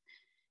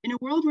 In a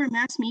world where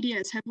mass media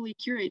is heavily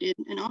curated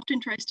and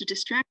often tries to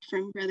distract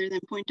from rather than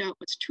point out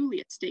what's truly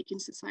at stake in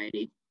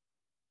society,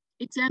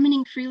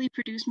 examining freely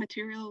produced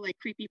material like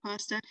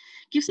creepypasta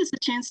gives us a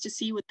chance to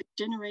see what the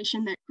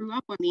generation that grew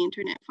up on the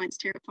internet finds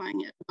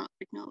terrifying about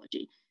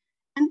technology.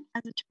 And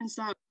as it turns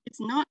out, it's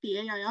not the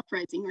AI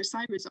uprising or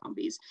cyber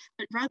zombies,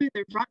 but rather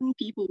the rotten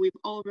people we've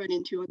all run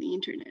into on the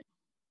internet.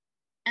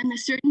 And the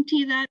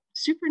certainty that,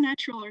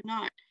 supernatural or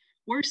not,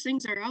 worse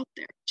things are out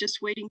there,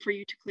 just waiting for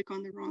you to click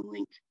on the wrong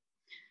link.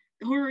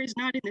 The horror is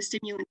not in the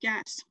stimulant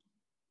gas.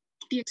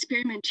 the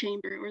experiment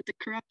chamber, or the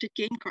corrupted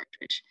game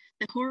cartridge.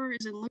 The horror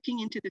is in looking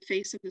into the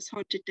face of this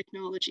haunted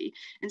technology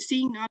and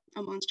seeing not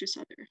a monstrous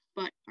other,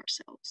 but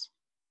ourselves.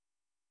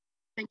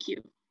 Thank you.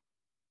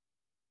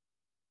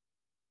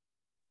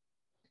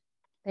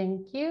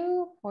 Thank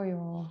you for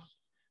your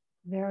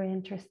very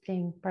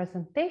interesting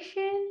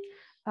presentation.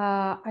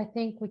 I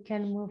think we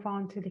can move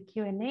on to the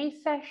Q&A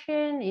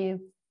session if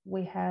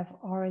we have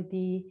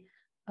already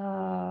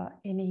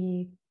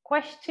any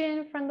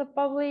question from the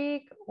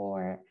public,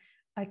 or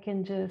I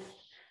can just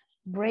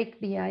break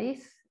the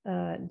ice,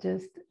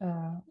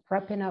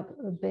 wrapping up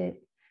a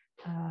bit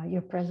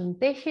your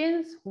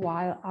presentations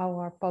while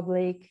our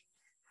public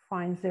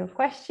finds their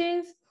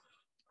questions.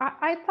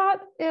 I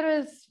thought it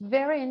is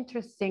very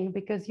interesting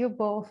because you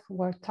both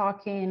were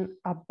talking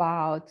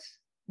about,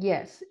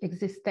 yes,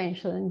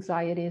 existential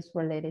anxieties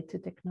related to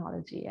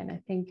technology. And I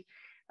think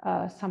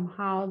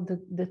somehow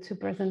the two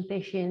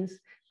presentations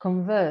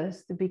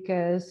conversed,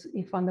 because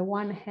if on the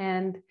one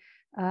hand,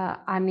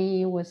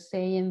 Anni was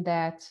saying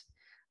that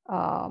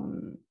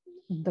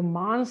the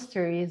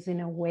monster is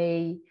in a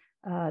way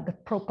the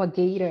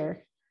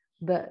propagator,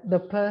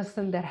 the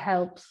person that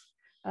helps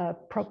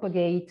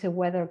propagate,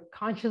 whether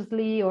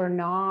consciously or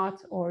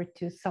not, or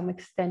to some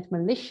extent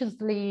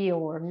maliciously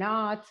or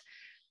not.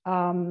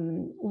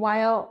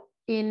 While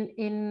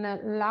in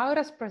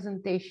Laura's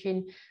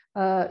presentation,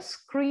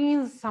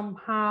 screens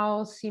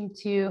somehow seem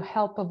to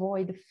help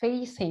avoid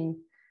facing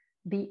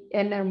the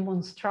inner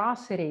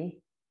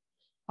monstrosity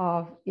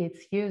of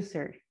its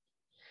user.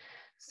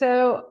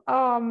 So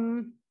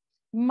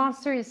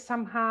monster is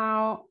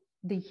somehow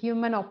the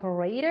human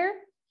operator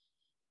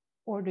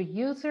or the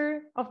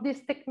user of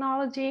this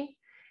technology.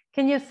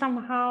 Can you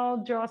somehow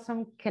draw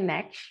some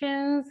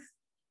connections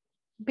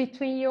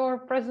between your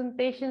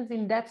presentations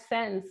in that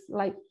sense?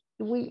 Like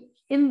we,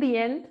 in the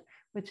end,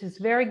 which is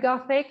very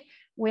Gothic,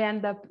 we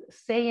end up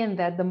saying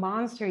that the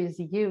monster is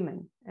a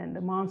human and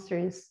the monster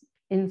is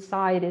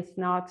inside, it's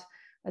not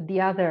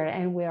the other,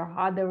 and we are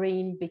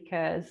othering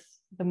because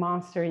the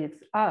monster is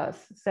us.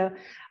 So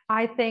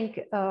I think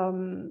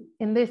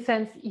in this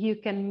sense, you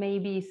can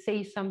maybe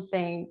say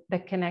something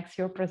that connects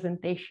your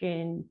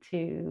presentation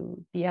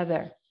to the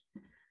other.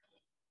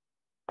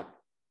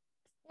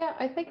 Yeah,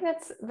 I think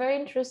that's very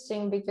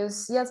interesting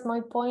because, yes,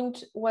 my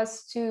point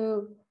was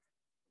to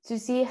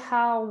see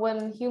how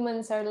when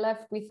humans are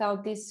left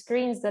without these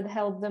screens that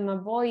help them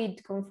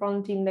avoid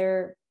confronting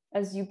their,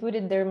 as you put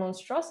it, their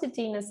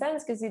monstrosity in a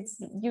sense, because it's,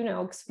 you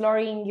know,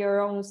 exploring your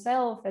own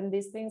self, and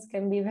these things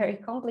can be very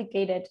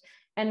complicated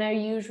and are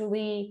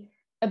usually,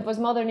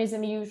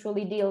 postmodernism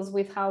usually deals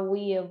with how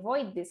we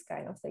avoid these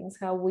kind of things,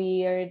 how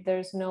we are,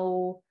 there's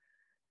no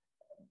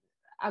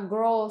a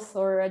growth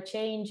or a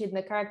change in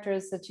the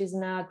characters, such as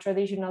in a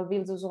traditional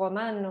Bildungsroman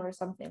roman or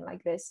something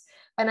like this.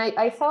 And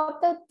I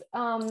thought that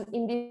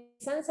in this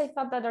sense, I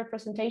thought that our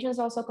presentations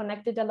also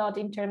connected a lot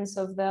in terms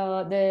of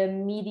the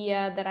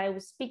media that I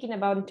was speaking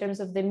about, in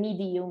terms of the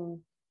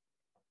medium.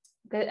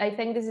 I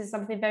think this is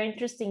something very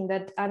interesting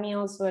that Anni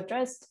also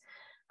addressed,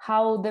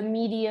 how the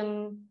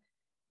medium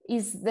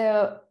is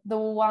the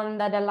one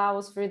that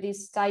allows for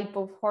this type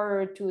of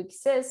horror to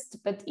exist,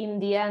 but in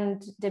the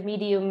end, the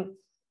medium.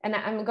 And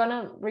I'm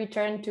gonna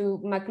return to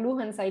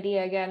McLuhan's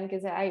idea again,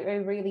 because I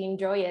really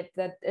enjoy it,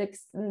 that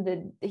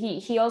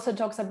he also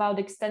talks about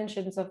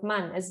extensions of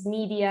man as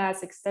media,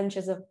 as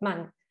extensions of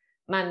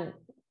man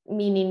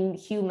meaning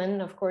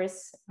human, of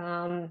course.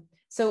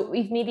 So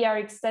if media are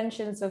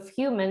extensions of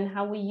human,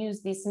 how we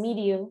use these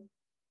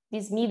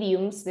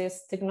mediums,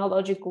 these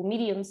technological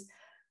mediums,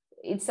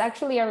 it's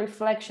actually a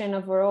reflection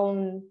of our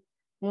own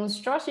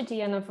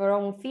monstrosity and of our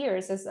own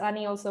fears, as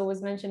Anni also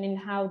was mentioning,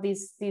 how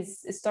these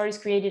stories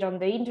created on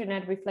the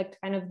internet reflect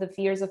kind of the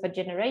fears of a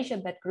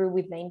generation that grew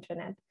with the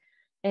internet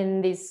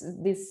and these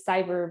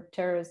cyber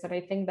terrorists. And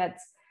I think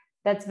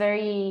that's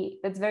very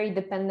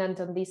dependent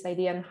on this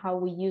idea and how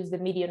we use the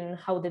medium and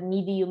how the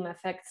medium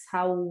affects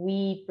how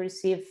we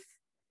perceive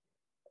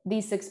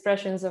these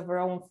expressions of our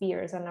own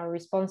fears and our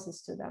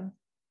responses to them.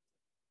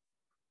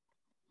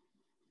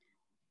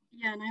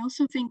 Yeah, and I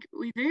also think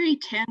we very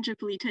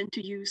tangibly tend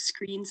to use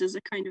screens as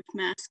a kind of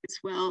mask as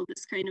well.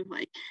 This kind of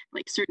like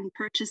certain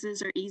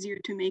purchases are easier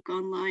to make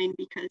online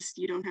because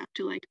you don't have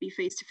to like be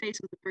face to face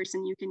with the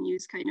person. You can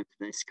use kind of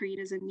the screen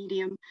as a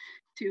medium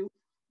to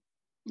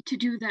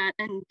do that.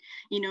 And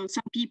you know,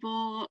 some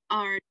people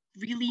are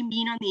really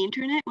mean on the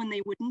internet when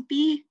they wouldn't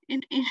be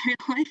in real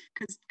life,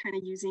 because kind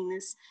of using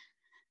this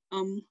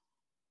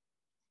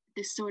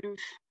this sort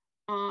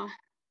of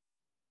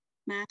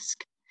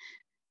mask.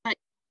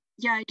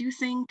 Yeah, I do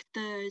think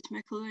the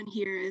McLuhan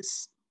here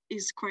is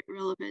quite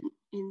relevant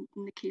in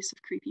the case of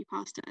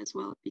creepypasta as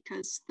well,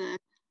 because the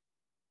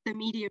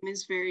medium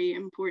is very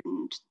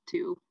important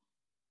to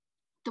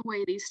the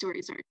way these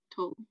stories are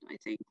told, I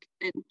think,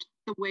 and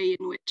the way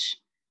in which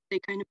they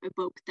kind of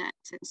evoke that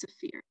sense of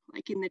fear.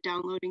 Like in the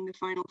downloading the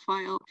final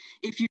file,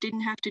 if you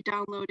didn't have to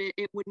download it,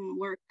 it wouldn't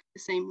work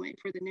the same way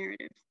for the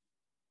narrative.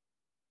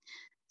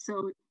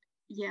 So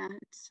yeah,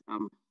 it's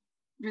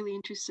really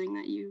interesting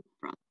that you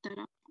brought that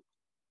up.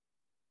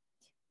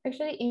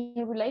 Actually,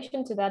 in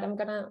relation to that, I'm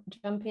gonna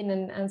jump in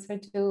and answer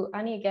to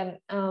Annie again.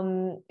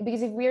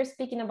 Because if we are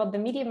speaking about the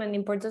medium and the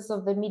importance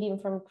of the medium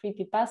from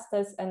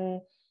creepypastas,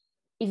 and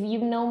if you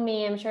know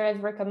me, I'm sure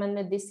I've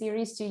recommended this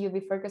series to you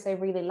before because I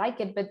really like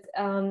it. But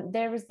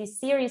there was this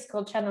series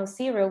called Channel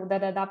Zero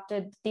that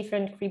adapted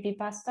different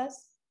creepypastas.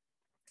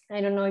 I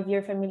don't know if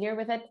you're familiar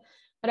with it,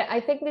 but I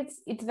think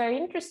it's very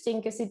interesting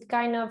because it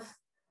kind of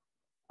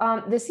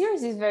the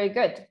series is very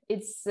good.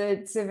 It's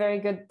a very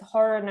good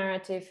horror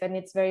narrative and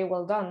it's very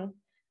well done.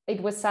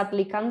 It was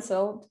sadly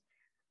cancelled,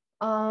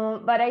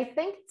 but I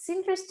think it's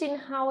interesting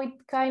how it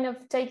kind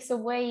of takes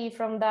away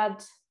from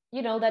that,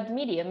 you know, that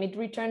medium. It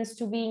returns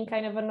to being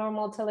kind of a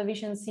normal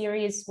television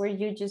series where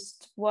you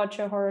just watch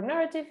a horror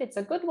narrative. It's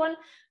a good one,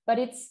 but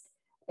it's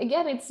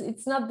again,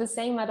 it's not the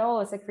same at all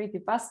as a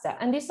creepypasta.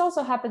 And this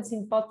also happens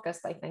in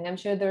podcasts, I think. I'm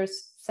sure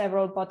there's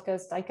several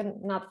podcasts. I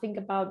cannot think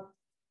about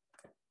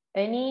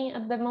any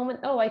at the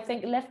moment. Oh, I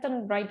think Left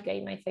and Right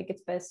Game, I think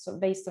it's based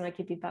on a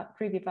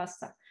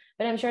creepypasta.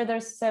 But I'm sure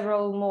there's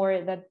several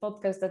more that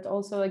podcasts that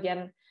also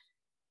again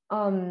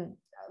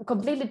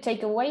completely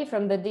take away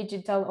from the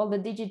digital, all the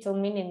digital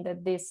meaning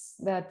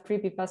that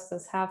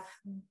creepypastas have.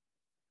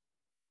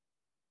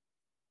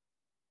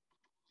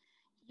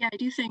 Yeah, I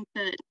do think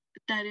that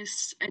that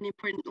is an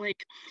important,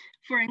 like,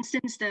 for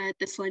instance, the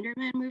Slender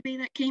Man movie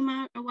that came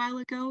out a while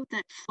ago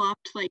that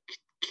flopped like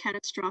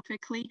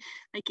catastrophically.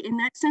 Like in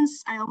that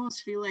sense, I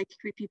almost feel like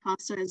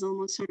creepypasta is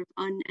almost sort of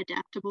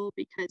unadaptable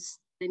because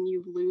then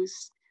you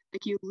lose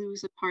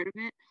a part of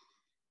it.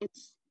 It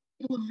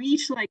will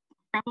reach like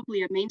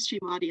probably a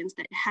mainstream audience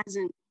that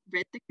hasn't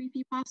read the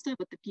creepypasta,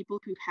 but the people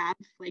who have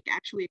like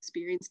actually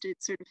experienced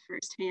it sort of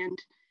firsthand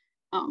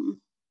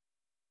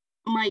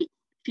might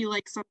feel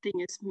like something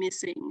is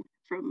missing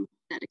from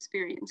that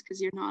experience because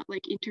you're not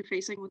like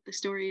interfacing with the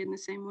story in the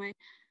same way.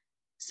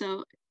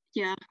 So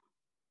yeah,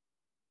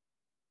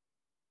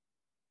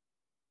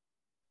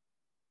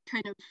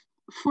 kind of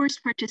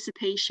forced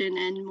participation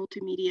and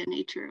multimedia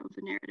nature of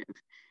the narrative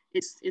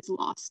is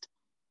lost.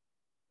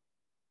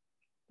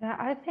 Yeah,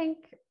 I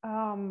think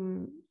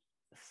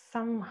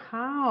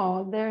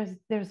somehow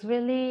there's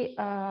really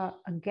a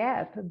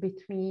gap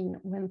between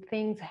when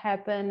things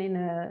happen in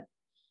a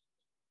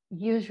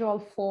usual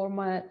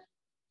format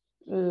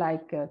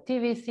like a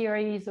TV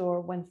series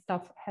or when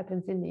stuff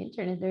happens in the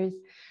internet. There's,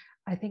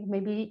 I think,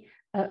 maybe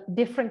a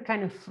different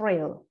kind of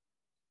thrill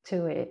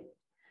to it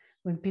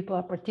when people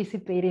are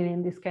participating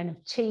in this kind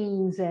of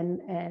chains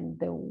and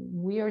the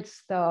weird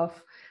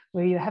stuff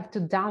where you have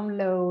to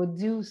download,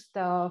 do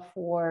stuff,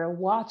 or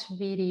watch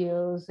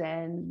videos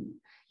and,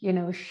 you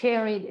know,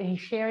 share it and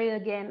share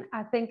it again.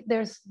 I think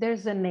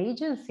there's an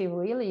agency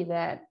really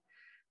that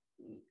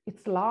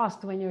it's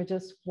lost when you're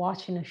just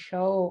watching a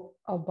show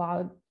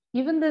about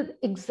even the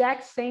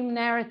exact same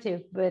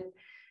narrative, but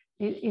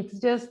it's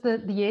just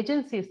that the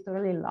agency is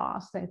totally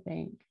lost, I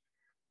think.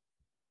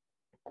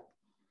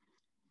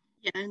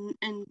 Yeah,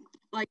 and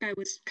like I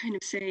was kind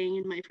of saying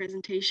in my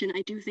presentation,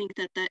 I do think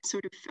that that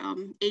sort of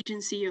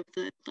agency of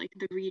the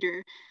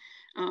reader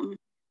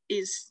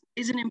is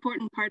an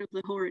important part of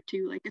the horror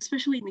too. Like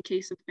especially in the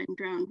case of Ben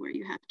Drowned, where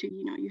you have to,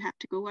 you know, you have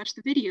to go watch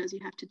the videos, you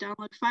have to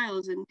download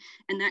files, and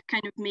that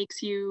kind of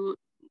makes you,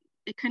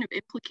 it kind of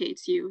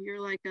implicates you.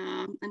 You're like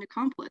an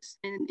accomplice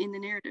in the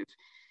narrative,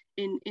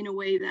 in a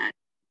way that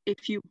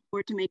if you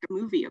were to make a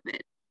movie of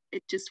it,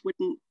 it just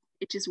wouldn't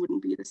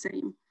be the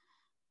same.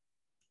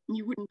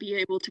 You wouldn't be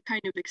able to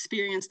kind of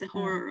experience the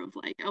horror of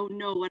like, oh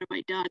no, what have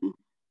I done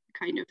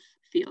kind of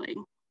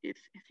feeling if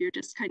you're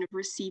just kind of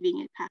receiving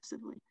it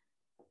passively.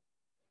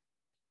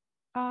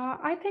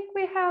 I think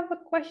we have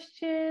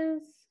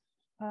questions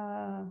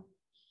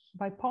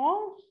by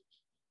Paul.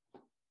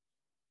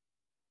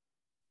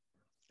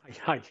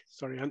 Hi,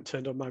 sorry, I hadn't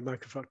turned on my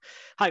microphone.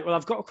 Hi, well,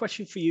 I've got a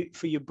question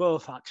for you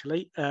both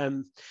actually.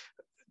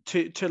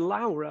 To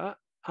Laura,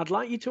 I'd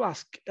like you to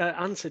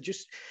answer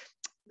just.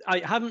 I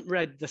haven't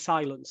read The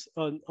Silence,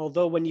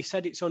 although when you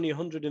said it's only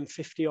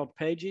 150 odd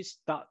pages,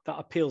 that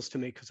appeals to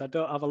me because I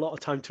don't have a lot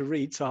of time to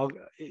read, so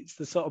it's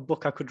the sort of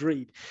book I could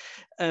read.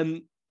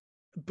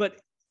 But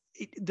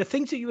the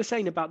things that you were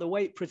saying about the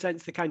way it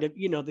presents the kind of,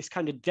 you know, this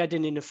kind of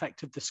deadening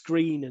effect of the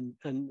screen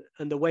and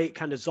the way it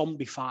kind of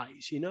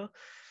zombifies, you know.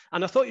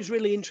 And I thought it was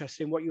really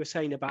interesting what you were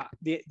saying about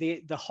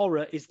the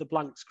horror is the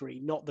blank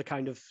screen, not the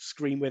kind of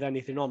screen with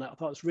anything on it. I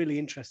thought it was really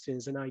interesting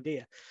as an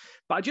idea.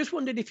 But I just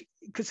wondered if,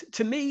 because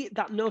to me,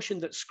 that notion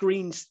that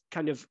screens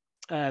kind of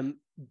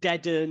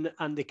deaden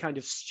and they kind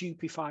of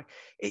stupefy,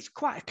 it's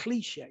quite a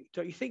cliche.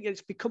 Don't you think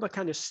it's become a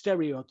kind of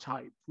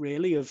stereotype,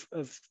 really, of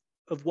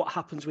what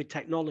happens with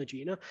technology,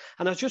 you know?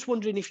 And I was just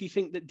wondering if you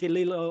think that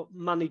DeLillo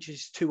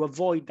manages to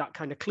avoid that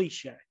kind of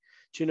cliche.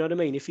 Do you know what I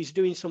mean? If he's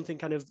doing something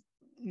kind of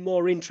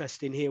more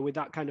interesting here with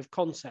that kind of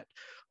concept,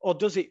 or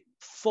does it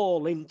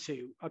fall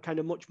into a kind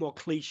of much more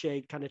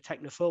cliched kind of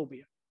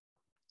technophobia?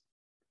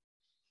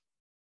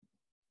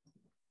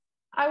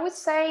 I would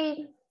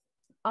say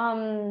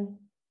I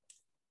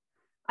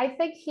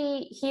think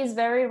he is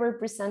very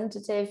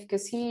representative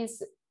because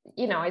he's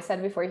you know, I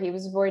said before, he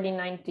was born in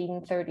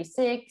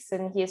 1936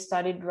 and he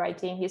started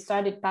writing, he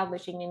started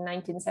publishing in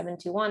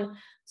 1971.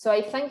 So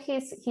I think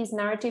his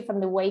narrative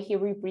and the way he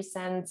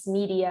represents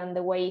media and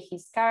the way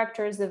his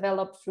characters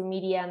develop through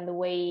media and the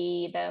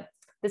way the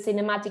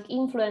cinematic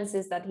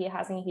influences that he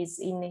has in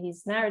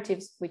his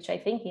narratives, which I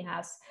think he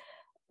has,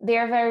 they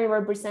are very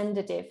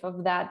representative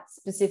of that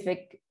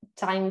specific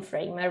time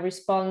frame, a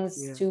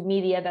response to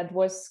media that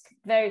was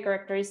very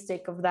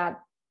characteristic of that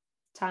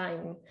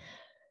time.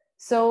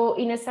 So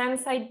in a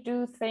sense, I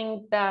do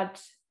think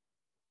that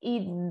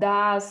it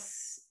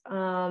does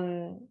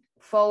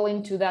fall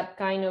into that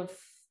kind of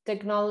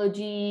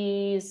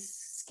technology is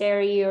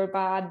scary or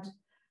bad.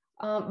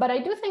 But I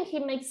do think he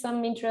makes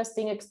some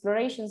interesting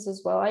explorations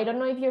as well. I don't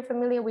know if you're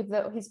familiar with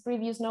his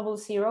previous novel,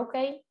 Zero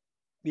K.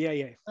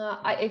 Yeah.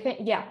 I think,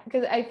 yeah,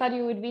 because I thought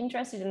you would be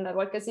interested in that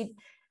one, because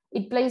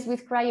it plays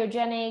with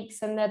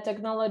cryogenics and the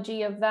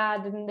technology of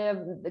that, and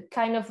the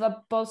kind of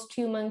a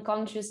post-human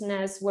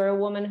consciousness where a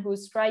woman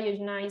who's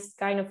cryogenized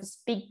kind of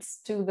speaks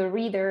to the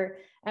reader.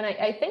 And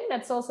I think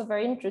that's also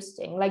very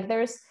interesting. Like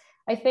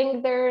I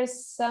think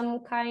there's some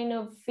kind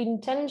of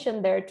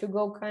intention there to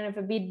go kind of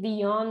a bit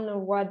beyond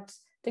what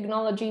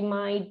technology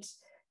might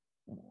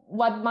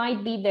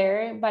be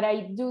there, but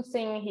I do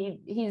think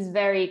he's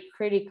very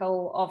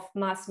critical of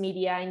mass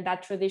media in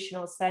that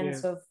traditional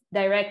sense of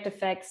direct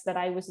effects that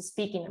I was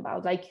speaking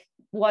about, like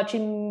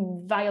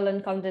watching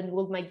violent content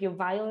will make you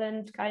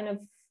violent, kind of.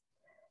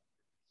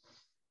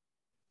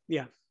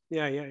 Yeah.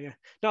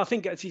 No, I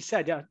think, as you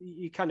said,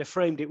 you kind of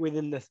framed it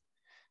within the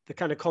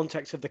kind of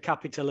context of the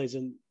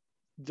capitalism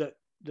that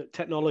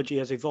technology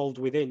has evolved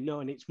within. No,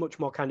 and it's much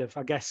more kind of,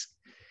 I guess,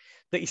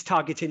 that he's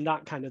targeting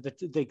that kind of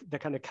the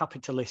kind of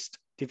capitalist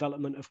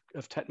development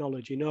of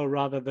technology,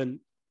 rather than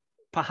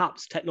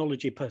perhaps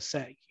technology per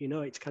se.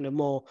 It's kind of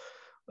more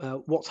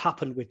what's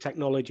happened with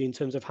technology in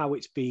terms of how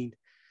it's been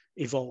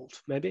evolved,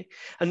 maybe.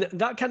 And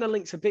that kind of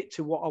links a bit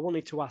to what I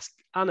wanted to ask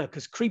Anna,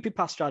 because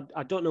creepypasta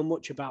I don't know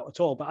much about at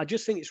all, but I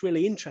just think it's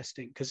really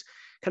interesting because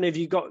kind of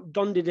you got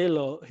Don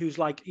DiDillo, who's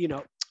like,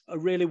 a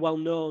really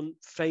well-known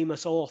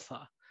famous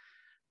author,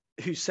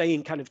 who's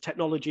saying kind of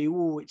technology,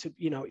 it's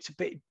a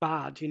bit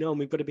bad, and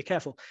we've got to be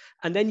careful.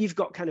 And then you've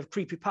got kind of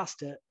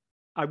creepypasta,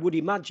 I would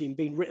imagine,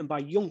 being written by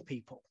young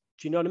people.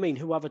 Do you know what I mean?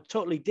 Who have a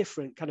totally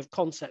different kind of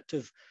concept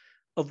of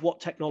what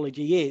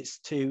technology is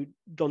to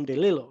Don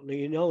DeLillo,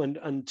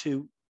 and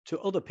to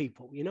other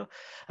people,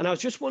 And I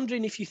was just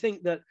wondering if you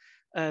think that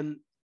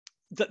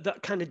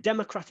that kind of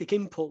democratic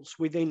impulse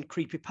within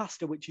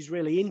creepypasta, which is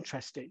really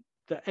interesting,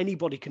 that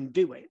anybody can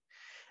do it.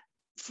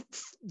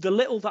 The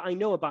little that I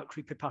know about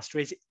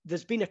creepypasta is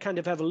there's been a kind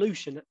of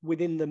evolution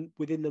within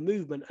the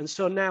movement, and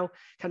so now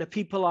kind of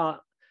people are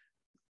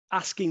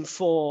asking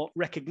for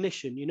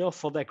recognition,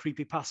 for their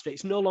creepypasta.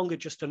 It's no longer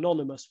just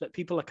anonymous, but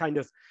people are kind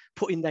of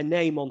putting their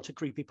name onto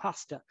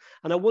creepypasta.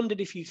 And I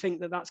wondered if you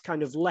think that that's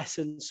kind of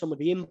lessened some of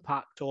the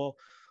impact or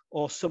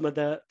some of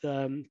the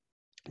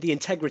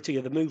integrity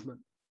of the movement.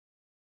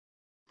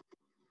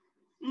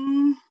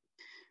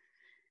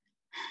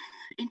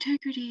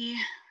 Integrity.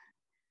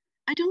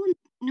 I don't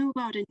know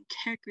about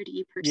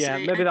integrity per se. Yeah,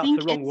 maybe that's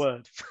the wrong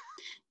word.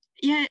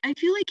 Yeah, I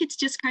feel like it's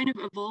just kind of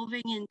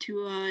evolving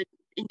into a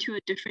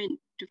different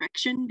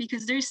direction,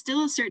 because there's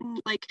still a certain,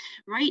 like,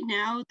 right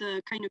now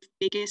the kind of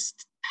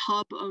biggest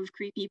hub of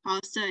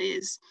creepypasta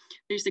is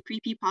there's the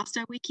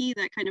creepypasta wiki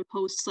that kind of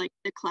posts like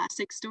the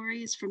classic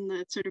stories from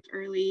the sort of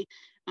early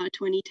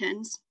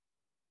 2010s.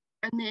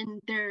 And then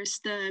there's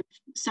the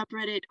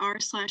subreddit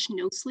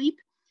r/nosleep,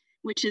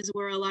 which is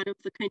where a lot of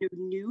the kind of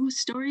new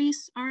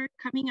stories are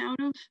coming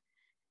out of.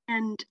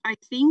 And I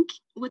think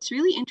what's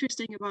really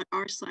interesting about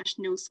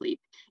r/nosleep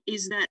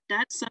is that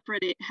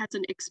subreddit has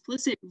an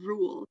explicit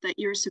rule that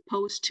you're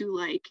supposed to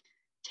like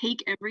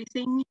take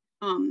everything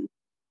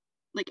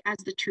like as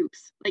the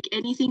truth. Like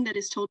anything that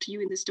is told to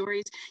you in the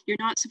stories, you're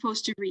not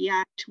supposed to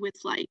react with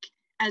like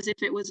as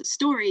if it was a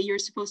story. You're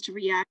supposed to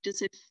react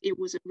as if it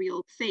was a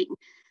real thing.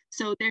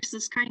 So there's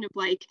this kind of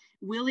like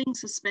willing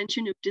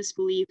suspension of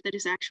disbelief that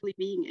is actually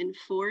being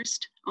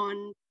enforced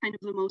on kind of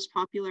the most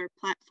popular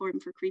platform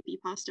for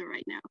creepypasta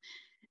right now.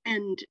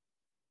 And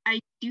I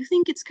do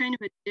think it's kind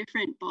of a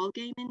different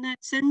ballgame in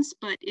that sense,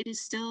 but it's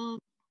still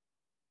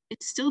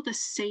the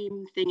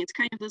same thing. It's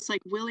kind of this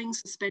like willing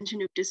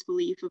suspension of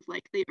disbelief of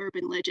like the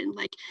urban legend.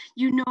 Like,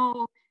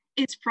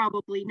 it's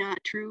probably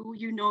not true.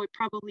 It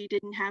probably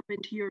didn't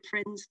happen to your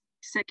friend's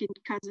second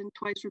cousin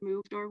twice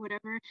removed or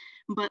whatever,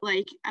 but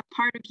like a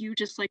part of you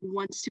just like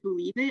wants to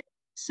believe it,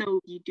 so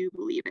you do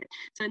believe it.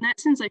 So in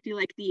that sense, I feel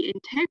like the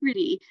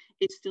integrity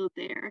is still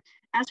there.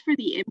 As for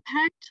the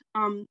impact,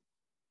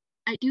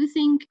 I do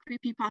think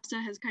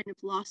creepypasta has kind of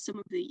lost some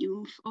of the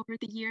oomph over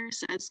the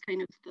years as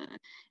kind of the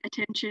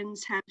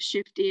attentions have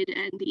shifted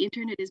and the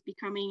internet is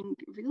becoming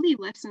really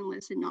less and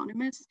less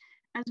anonymous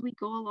as we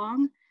go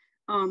along.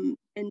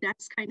 And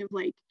that's kind of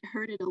like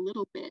hurt it a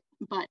little bit,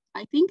 but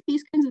I think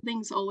these kinds of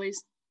things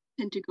always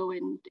tend to go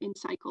in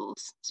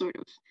cycles, sort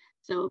of.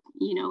 So,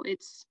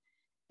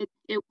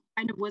 it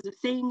kind of was a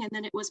thing, and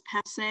then it was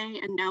passe,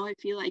 and now I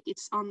feel like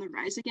it's on the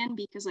rise again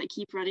because I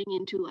keep running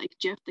into like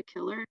Jeff the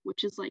Killer,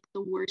 which is like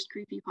the worst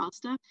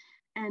creepypasta,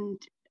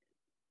 and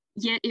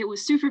yet it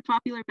was super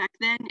popular back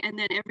then, and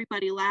then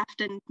everybody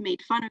laughed and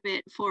made fun of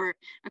it for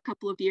a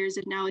couple of years,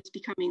 and now it's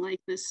becoming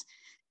like this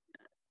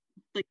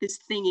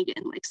thing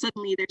again. Like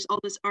suddenly there's all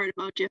this art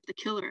about Jeff the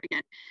Killer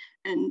again,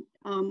 and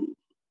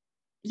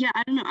yeah,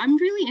 I don't know. I'm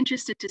really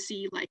interested to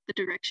see like the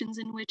directions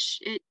in which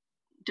it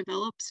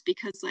develops,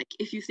 because like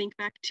if you think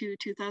back to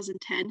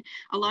 2010,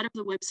 a lot of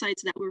the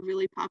websites that were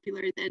really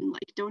popular then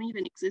like don't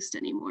even exist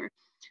anymore.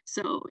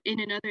 So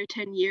in another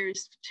 10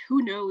 years,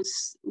 who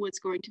knows what's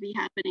going to be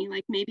happening?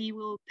 Like maybe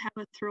we'll have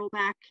a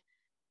throwback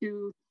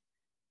to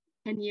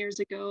 10 years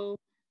ago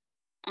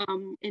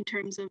in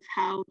terms of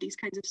how these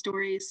kinds of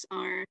stories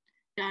are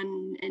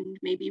done, and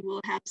maybe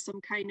we'll have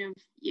some kind of,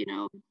 you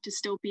know,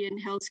 dystopian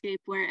hellscape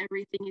where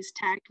everything is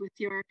tagged with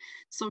your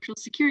social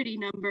security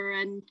number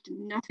and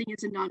nothing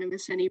is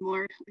anonymous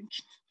anymore.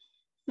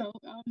 So,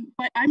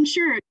 but I'm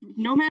sure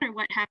no matter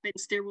what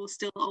happens, there will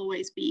still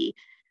always be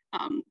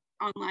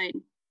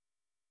online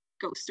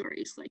ghost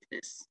stories like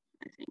this,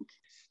 I think.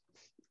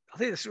 I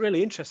think it's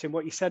really interesting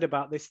what you said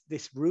about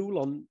this rule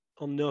on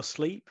no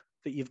sleep,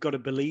 that you've got to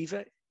believe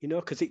it, you know,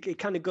 because it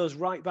kind of goes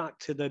right back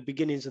to the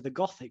beginnings of the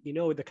Gothic, you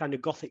know, with the kind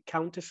of Gothic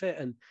counterfeit,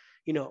 and,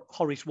 you know,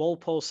 Horace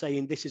Walpole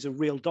saying this is a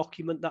real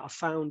document that I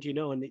found, you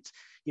know, and it's,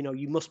 you know,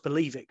 you must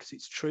believe it because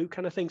it's true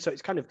kind of thing. So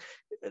it's kind of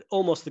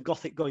almost the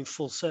Gothic going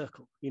full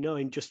circle, you know,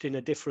 in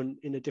a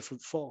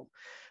different form.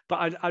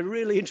 But I'm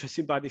really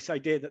interested by this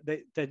idea that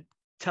they're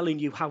telling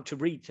you how to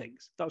read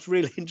things. That's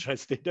really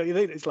interesting, don't you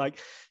think? It's like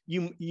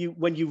you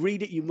when you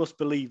read it, you must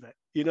believe it.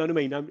 You know what I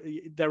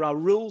mean? There are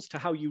rules to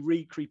how you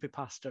read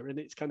creepypasta, and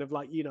it's kind of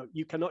like, you know,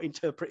 you cannot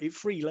interpret it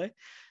freely.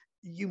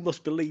 You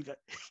must believe it.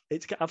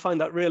 I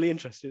find that really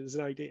interesting as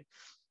an idea.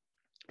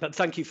 But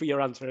thank you for your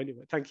answer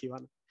anyway. Thank you,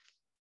 Anna.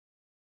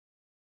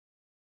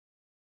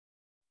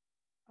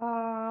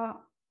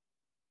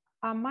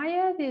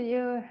 Amaya, did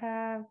you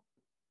have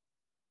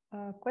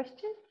a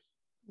question?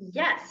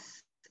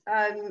 Yes.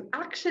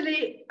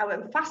 Actually,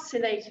 I'm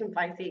fascinated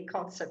by the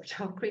concept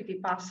of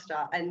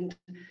creepypasta. And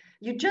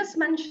you just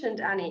mentioned,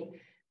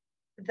 Annie,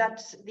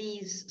 that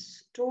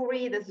this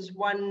is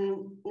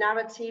one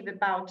narrative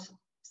about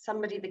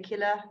somebody, the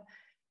killer,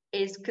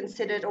 is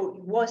considered or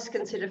was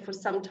considered for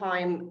some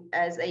time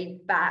as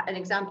an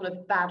example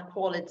of bad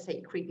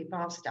quality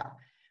creepypasta.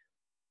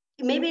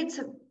 Maybe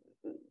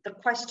the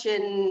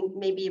question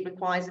maybe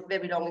requires a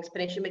very long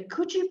explanation, but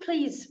could you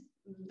please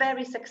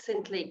very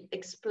succinctly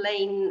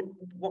explain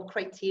what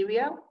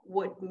criteria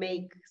would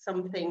make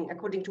something,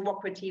 according to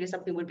what criteria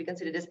something would be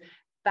considered as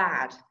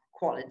bad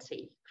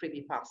quality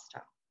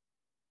creepypasta?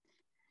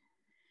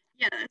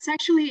 Yeah, that's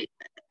actually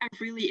a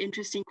really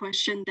interesting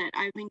question that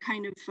I've been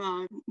kind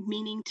of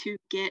meaning to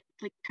get,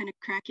 like, kind of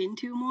crack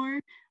into more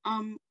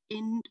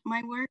in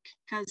my work,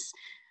 because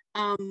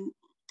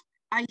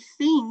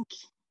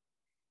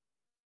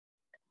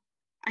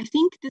I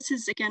think this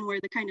is, again, where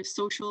the kind of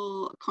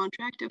social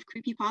contract of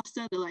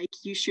creepypasta, the like,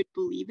 you should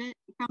believe it,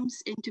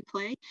 comes into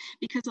play,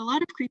 because a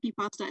lot of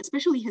creepypasta,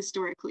 especially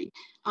historically,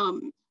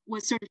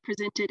 was sort of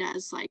presented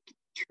as like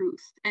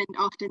truth. And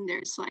often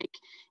there's like,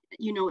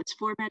 you know, it's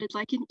formatted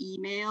like an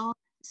email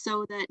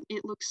so that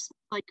it looks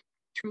like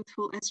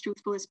truthful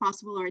as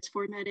possible, or it's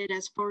formatted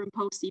as forum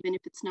posts, even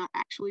if it's not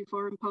actually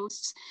forum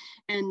posts.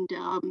 And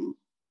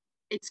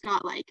it's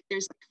got like,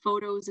 there's like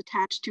photos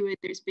attached to it,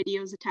 there's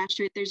videos attached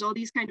to it, there's all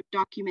these kind of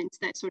documents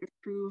that sort of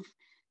prove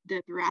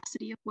the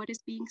veracity of what is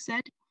being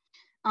said.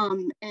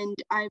 And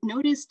I've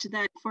noticed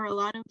that for a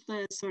lot of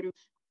the sort of,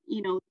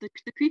 you know, the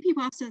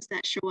creepypastas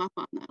that show up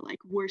on the like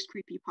worst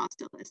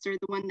creepypasta list, or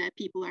the one that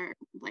people are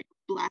like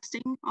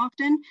blasting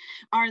often,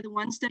 are the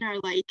ones that are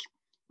like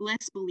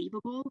less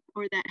believable,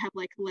 or that have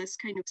like less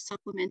kind of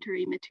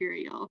supplementary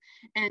material.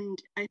 And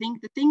I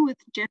think the thing with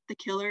Jeff the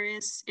Killer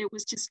is, it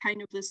was just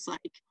kind of this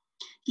like,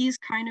 he's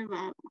kind of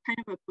a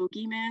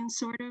boogeyman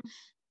sort of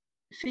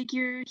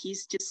figure.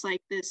 He's just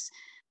like this,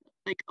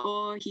 like,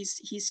 oh,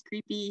 he's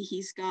creepy.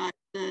 He's got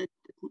the,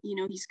 you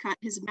know, he's cut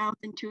his mouth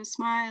into a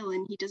smile,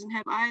 and he doesn't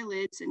have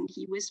eyelids, and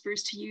he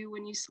whispers to you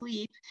when you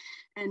sleep.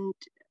 And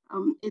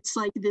it's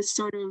like this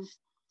sort of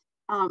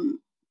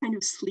kind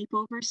of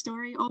sleepover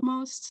story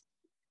almost,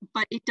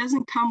 but it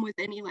doesn't come with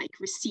any like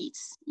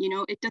receipts, you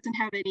know, it doesn't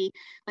have any,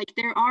 like,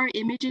 there are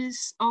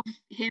images of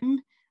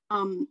him,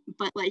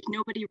 but like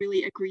nobody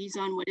really agrees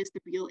on what is the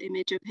real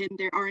image of him.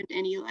 There aren't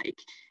any like,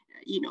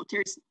 you know,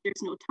 there's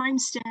no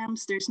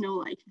timestamps, there's no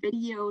like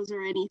videos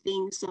or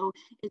anything. So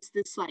it's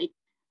this like,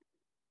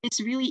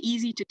 it's really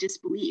easy to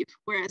disbelieve.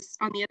 Whereas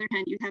on the other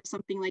hand, you have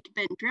something like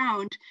Ben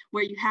Drowned,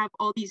 where you have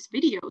all these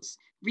videos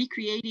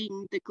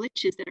recreating the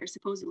glitches that are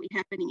supposedly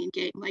happening in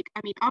game. Like,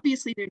 I mean,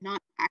 obviously they're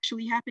not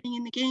actually happening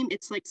in the game.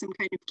 It's like some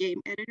kind of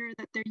game editor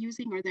that they're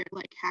using, or they're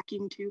like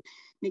hacking to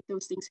make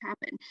those things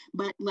happen.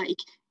 But like,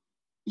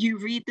 you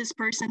read this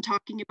person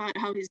talking about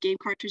how his game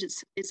cartridge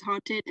is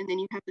haunted, and then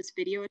you have this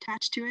video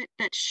attached to it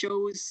that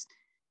shows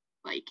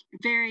like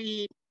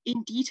very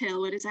in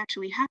detail what is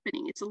actually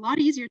happening. It's a lot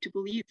easier to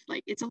believe,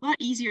 like it's a lot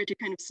easier to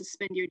kind of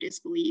suspend your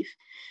disbelief.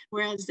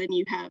 Whereas then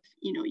you have,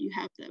 you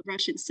have the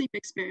Russian sleep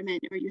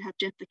experiment, or you have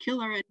Jeff the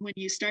Killer, and when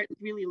you start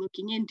really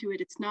looking into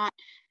it, it's not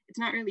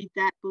really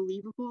that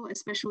believable,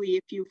 especially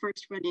if you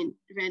first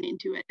ran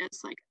into it as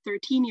like a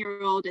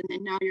 13-year-old, and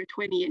then now you're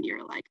 20 and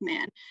you're like,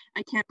 man,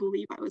 I can't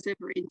believe I was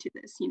ever into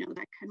this,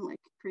 that kind of like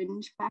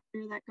cringe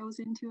factor that goes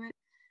into it.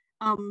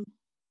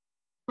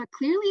 But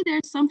clearly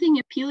there's something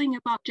appealing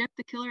about Jeff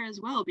the Killer as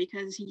well,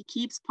 because he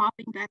keeps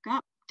popping back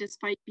up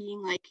despite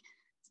being like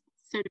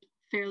sort of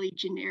fairly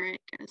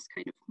generic as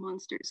kind of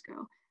monsters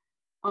go.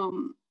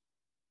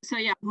 So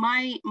yeah,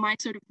 my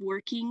sort of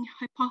working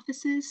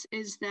hypothesis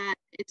is that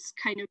it's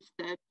kind of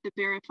the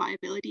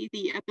verifiability,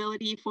 the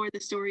ability for the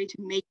story to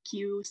make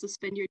you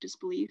suspend your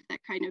disbelief. That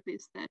kind of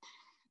is the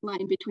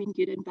line between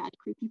good and bad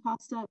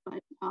creepypasta,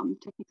 but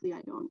technically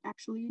I don't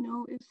actually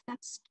know if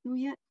that's true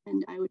yet,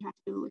 and I would have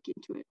to look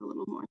into it a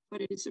little more,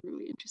 but it is a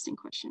really interesting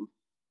question.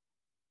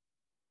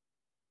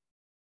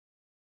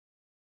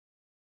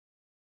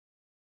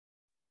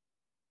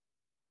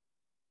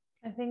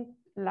 I think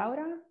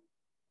Laura?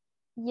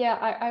 Yeah,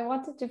 I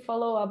wanted to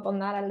follow up on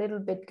that a little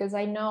bit, because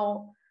I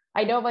know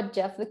about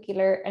Jeff the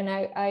Killer, and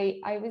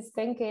I was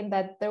thinking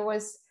that there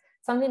was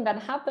something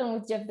that happened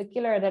with Jeff the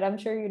Killer that I'm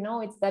sure you know.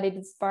 It's that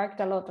it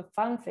sparked a lot of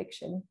fan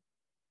fiction.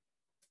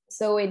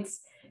 So it's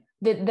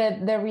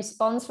the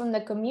response from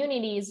the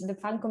communities, the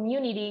fan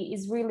community,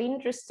 is really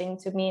interesting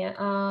to me.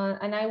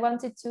 And I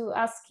wanted to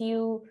ask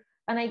you,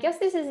 and I guess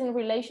this is in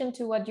relation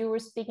to what you were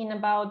speaking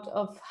about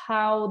of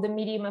how the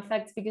medium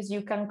affects, because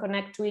you can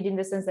connect to it in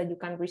the sense that you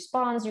can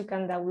respond, you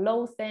can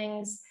download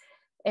things.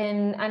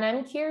 And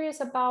I'm curious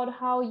about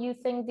how you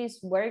think this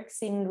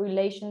works in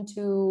relation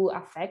to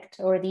affect,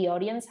 or the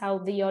audience, how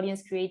the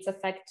audience creates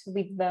affect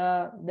with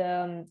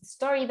the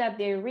story that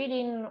they're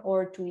reading,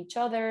 or to each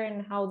other,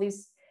 and how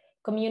this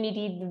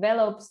community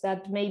develops,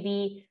 that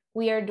maybe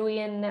we are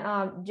doing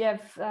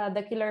Jeff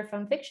the Killer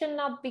fanfiction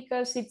not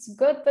because it's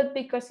good, but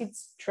because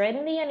it's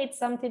trendy and it's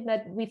something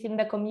that within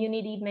the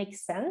community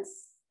makes sense.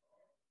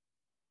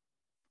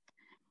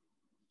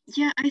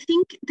 Yeah, I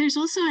think there's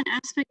also an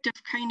aspect of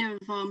kind of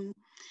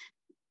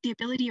the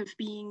ability of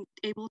being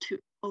able to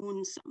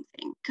own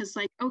something, because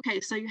like, okay,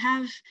 so you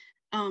have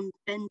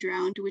Ben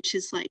Drowned, which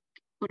is like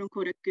quote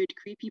unquote a good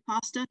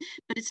creepypasta,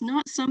 but it's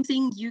not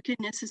something you can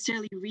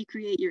necessarily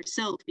recreate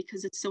yourself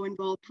because it's so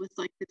involved with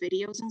like the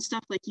videos and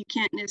stuff. Like you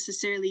can't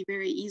necessarily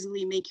very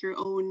easily make your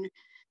own,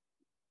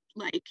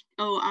 like,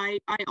 oh, I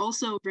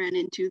also ran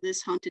into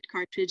this haunted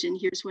cartridge and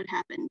here's what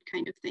happened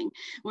kind of thing.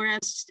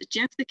 Whereas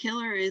Jeff the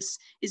Killer is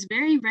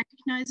very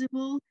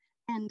recognizable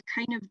and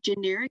kind of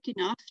generic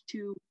enough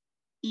to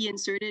be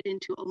inserted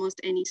into almost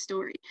any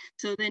story.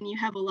 So then you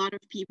have a lot of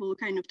people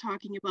kind of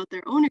talking about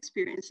their own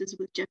experiences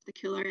with Jeff the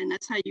Killer, and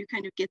that's how you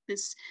kind of get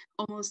this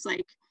almost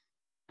like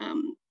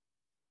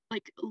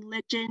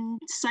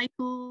legend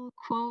cycle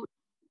quote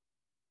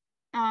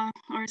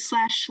or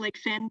slash like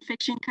fan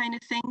fiction kind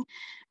of thing,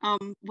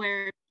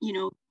 where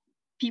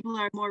people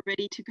are more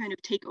ready to kind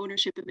of take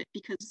ownership of it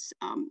because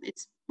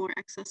it's more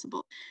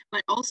accessible.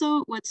 But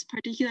also what's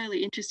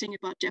particularly interesting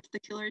about Jeff the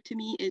Killer to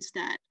me is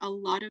that a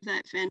lot of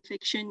that fan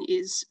fiction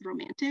is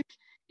romantic.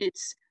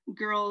 It's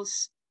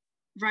girls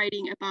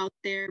writing about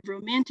their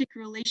romantic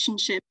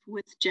relationship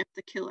with Jeff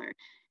the Killer,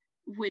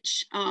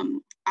 which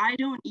I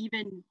don't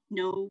even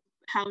know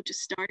how to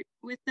start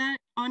with that,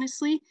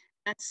 honestly.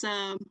 That's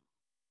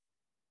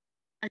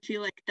I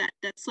feel like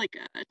that's like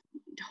a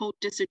whole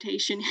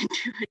dissertation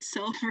into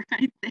itself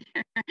right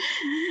there.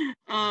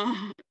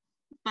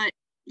 But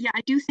yeah,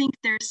 I do think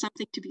there's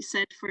something to be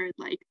said for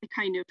like the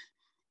kind of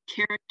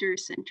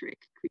character-centric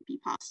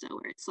creepypasta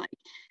where it's like,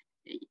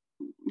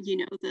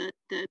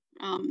 the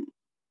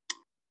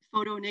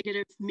photo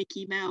negative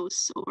Mickey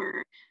Mouse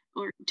or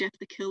Jeff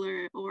the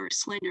Killer or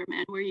Slender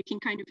Man, where you can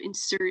kind of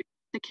insert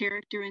the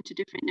character into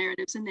different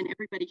narratives and then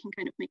everybody can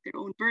kind of make their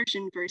own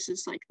version,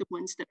 versus like the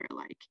ones that are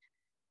like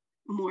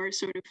more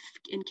sort of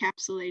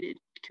encapsulated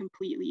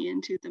completely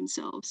into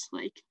themselves,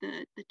 like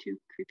the two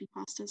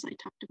creepypastas I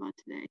talked about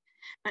today.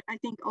 But I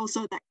think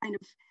also that kind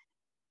of,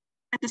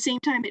 at the same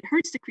time, it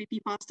hurts the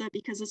creepypasta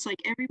because it's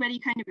like everybody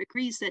kind of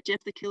agrees that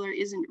Jeff the Killer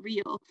isn't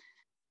real,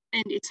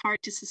 and it's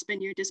hard to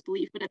suspend your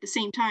disbelief. But at the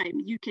same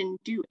time, you can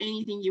do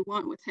anything you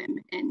want with him,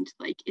 and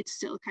like it's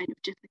still kind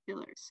of Jeff the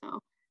Killer. So,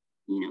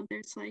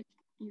 there's like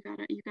you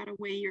gotta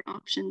weigh your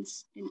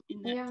options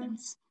in that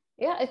sense.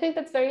 Yeah, I think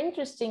that's very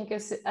interesting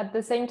because at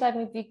the same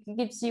time, it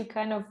gives you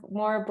kind of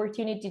more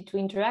opportunity to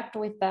interact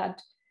with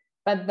that,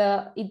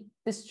 but it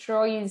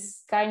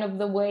destroys kind of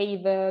the way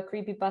the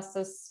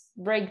creepypastas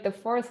break the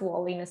fourth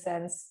wall in a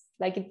sense.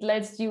 Like it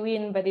lets you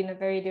in, but in a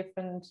very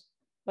different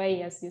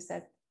way, as you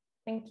said.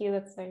 Thank you.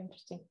 That's very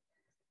interesting.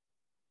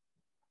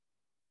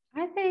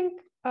 I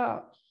think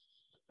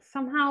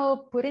somehow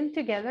putting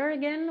together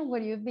again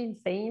what you've been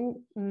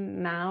saying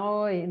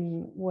now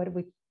in what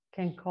we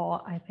can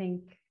call, I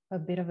think, a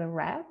bit of a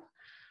wrap.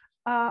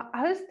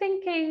 I was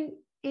thinking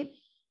it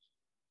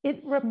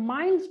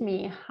reminds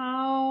me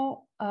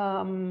how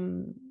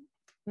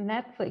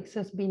Netflix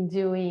has been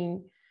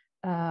doing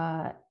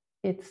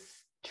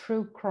its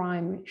true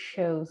crime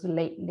shows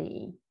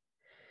lately.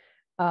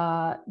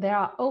 There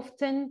are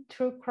often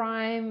true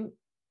crime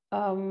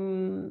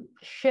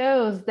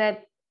shows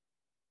that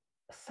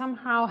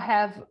somehow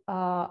have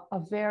a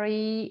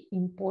very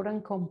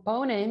important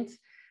component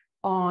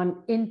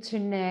on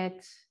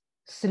internet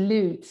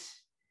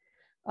sleuths.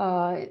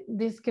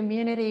 These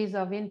communities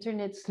of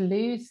internet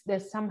sleuths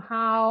that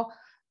somehow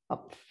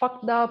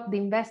fucked up the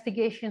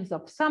investigations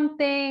of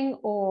something,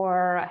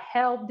 or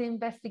helped the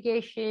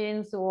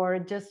investigations, or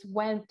just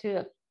went to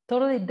a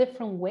totally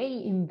different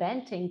way,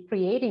 inventing,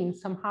 creating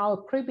somehow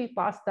a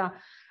creepypasta,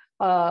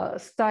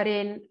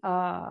 starting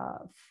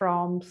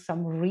from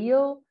some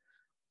real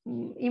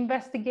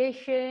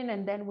investigation,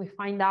 and then we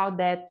find out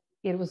that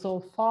it was all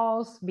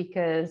false,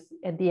 because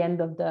at the end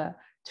of the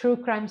true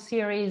crime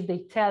series they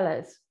tell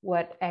us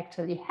what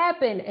actually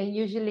happened, and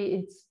usually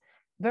it's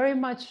very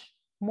much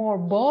more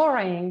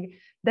boring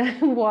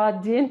than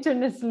what the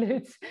internet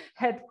sleuths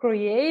had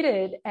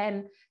created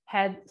and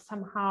had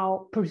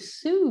somehow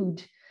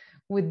pursued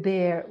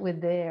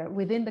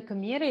within the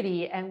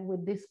community, and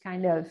with this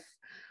kind of,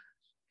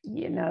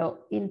 you know,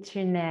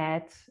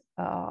 internet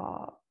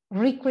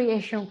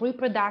recreation,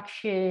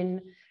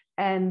 reproduction,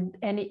 and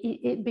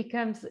it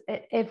becomes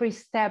every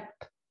step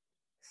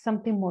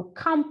something more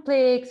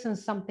complex, and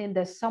something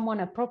that someone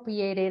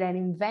appropriated and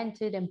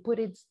invented and put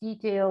its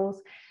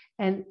details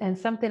and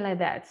something like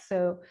that.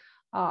 So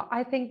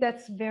I think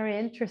that's very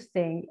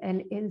interesting,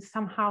 and it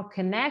somehow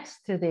connects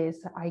to this,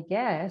 I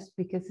guess,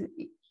 because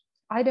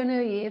I don't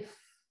know if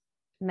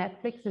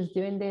Netflix is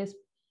doing this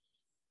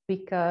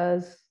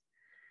because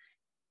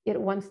it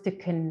wants to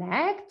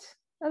connect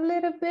a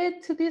little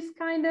bit to this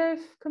kind of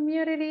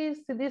communities,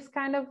 to this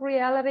kind of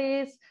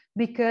realities,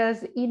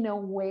 because in a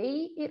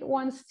way it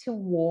wants to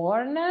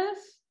warn us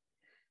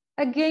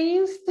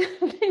against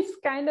this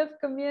kind of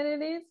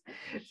communities.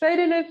 So I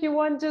don't know if you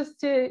want just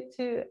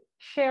to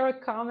share a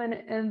comment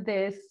in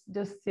this,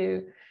 just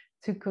to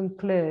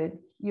conclude,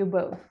 you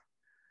both.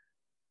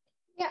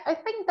 Yeah, I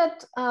think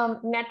that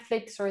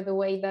Netflix, or the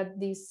way that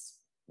these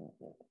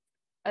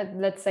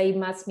let's say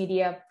mass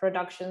media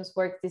productions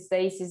work these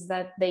days, is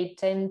that they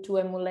tend to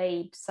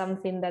emulate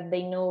something that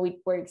they know it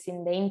works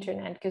in the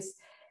internet. Because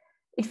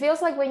it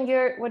feels like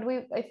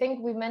I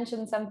think we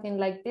mentioned something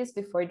like this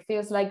before, it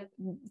feels like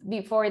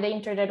before the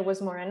internet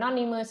was more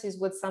anonymous, it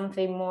was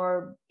something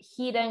more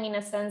hidden in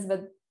a sense,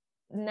 but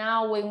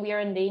now when we are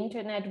on the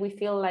internet, we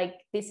feel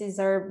like this is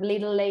our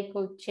little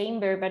echo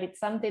chamber, but it's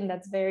something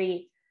that's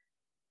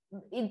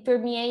it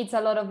permeates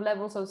a lot of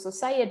levels of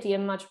society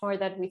and much more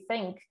than we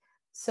think.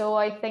 So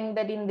I think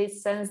that in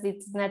this sense,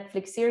 this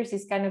Netflix series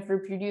is kind of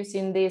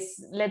reproducing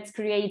this, let's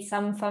create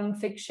some fan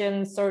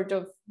fiction sort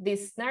of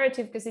this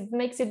narrative, because it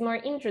makes it more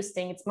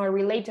interesting, it's more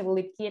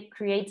relatable, it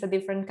creates a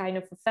different kind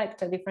of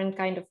effect, a different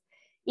kind of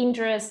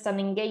interest and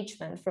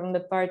engagement from the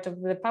part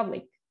of the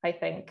public, I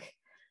think.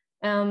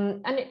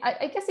 And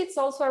I guess it's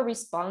also a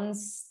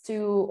response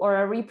to, or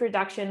a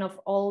reproduction of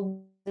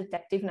all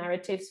detective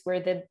narratives where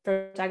the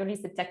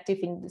protagonist detective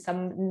in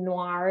some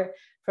noir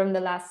from the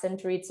last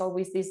century, it's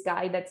always this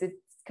guy that's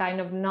kind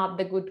of not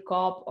the good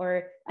cop,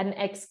 or an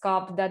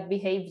ex-cop that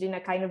behaved in a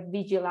kind of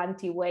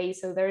vigilante way.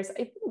 So there's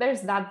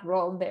that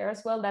role there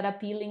as well, that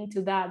appealing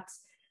to that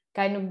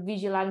kind of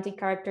vigilante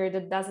character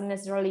that doesn't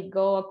necessarily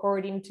go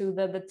according to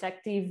the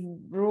detective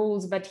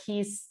rules, but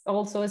he's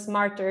also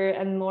smarter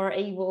and more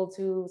able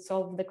to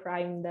solve the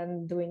crime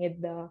than doing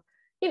it the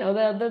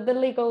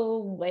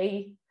legal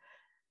way.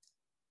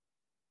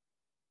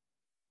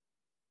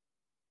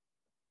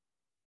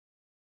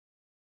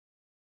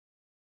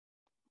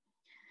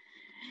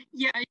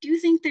 Yeah, I do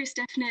think there's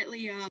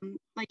definitely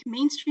like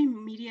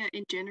mainstream media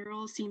in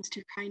general seems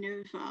to kind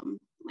of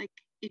like,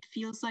 it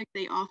feels like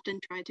they often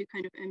try to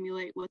kind of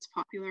emulate what's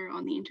popular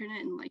on the internet,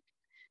 and like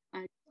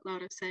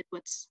Laura said,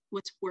 what's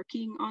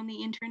working on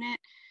the internet,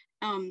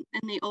 and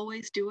they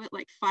always do it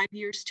like 5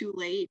 years too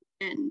late,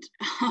 and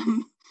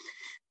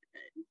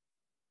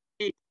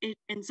it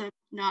ends up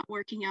not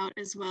working out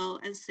as well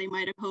as they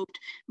might have hoped.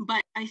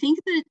 But I think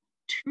the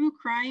true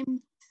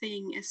crime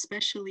thing,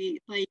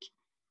 especially, like,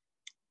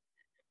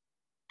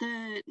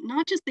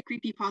 not just the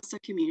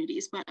creepypasta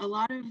communities, but a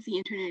lot of the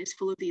internet is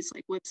full of these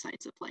like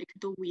websites of like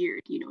the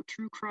weird,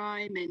 true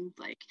crime and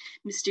like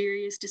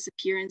mysterious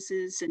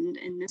disappearances, and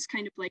this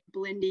kind of like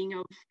blending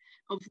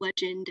of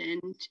legend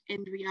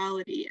and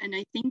reality. And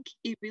I think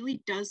it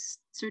really does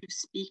sort of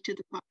speak to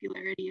the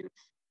popularity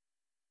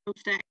of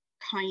that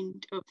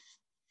kind of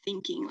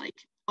thinking,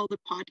 like all the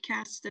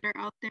podcasts that are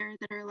out there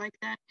that are like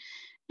that.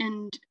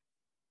 And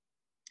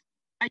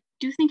I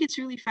do think it's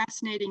really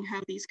fascinating how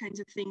these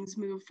kinds of things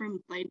move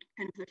from like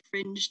kind of the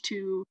fringe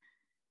to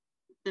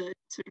the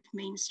sort of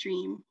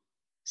mainstream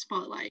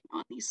spotlight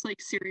on these like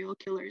serial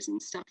killers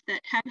and stuff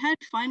that have had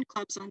fan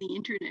clubs on the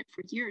internet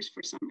for years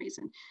for some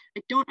reason.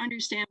 I don't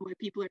understand why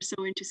people are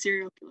so into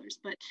serial killers,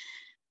 but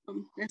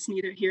that's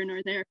neither here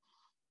nor there.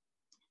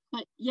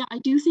 But yeah, I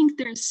do think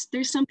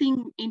there's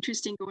something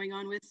interesting going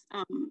on with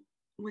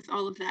with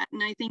all of that.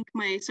 And I think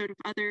my sort of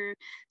other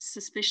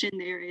suspicion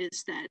there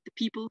is that the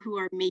people who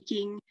are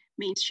making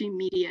mainstream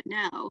media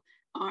now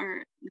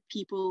are the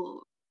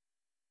people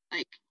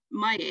like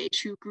my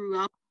age who grew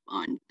up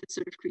on the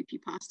sort of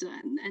creepypasta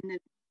and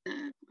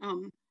the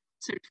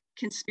sort of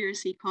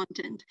conspiracy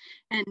content,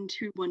 and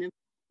who want to,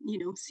 you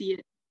know, see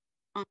it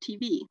on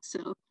TV.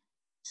 So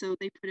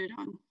they put it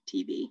on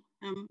TV.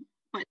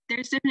 But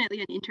there's definitely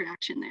an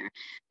interaction there.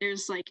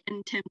 There's like an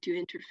attempt to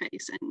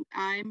interface, and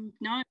I'm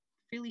not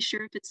really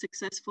sure if it's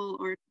successful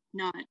or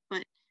not,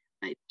 but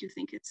I do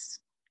think it's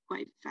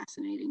quite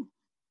fascinating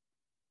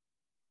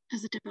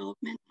as a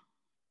development.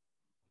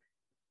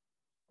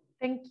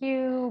 Thank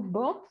you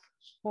both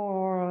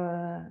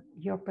for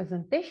your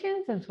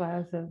presentations, as well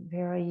as a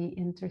very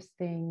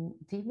interesting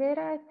debate,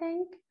 I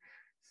think.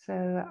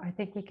 So I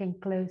think we can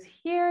close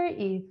here.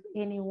 If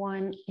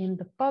anyone in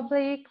the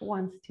public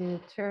wants to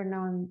turn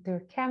on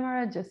their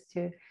camera just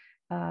to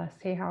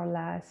say our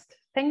last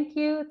thank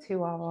you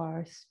to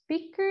our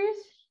speakers.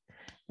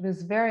 It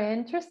was very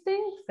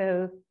interesting.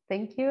 So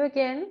thank you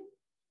again.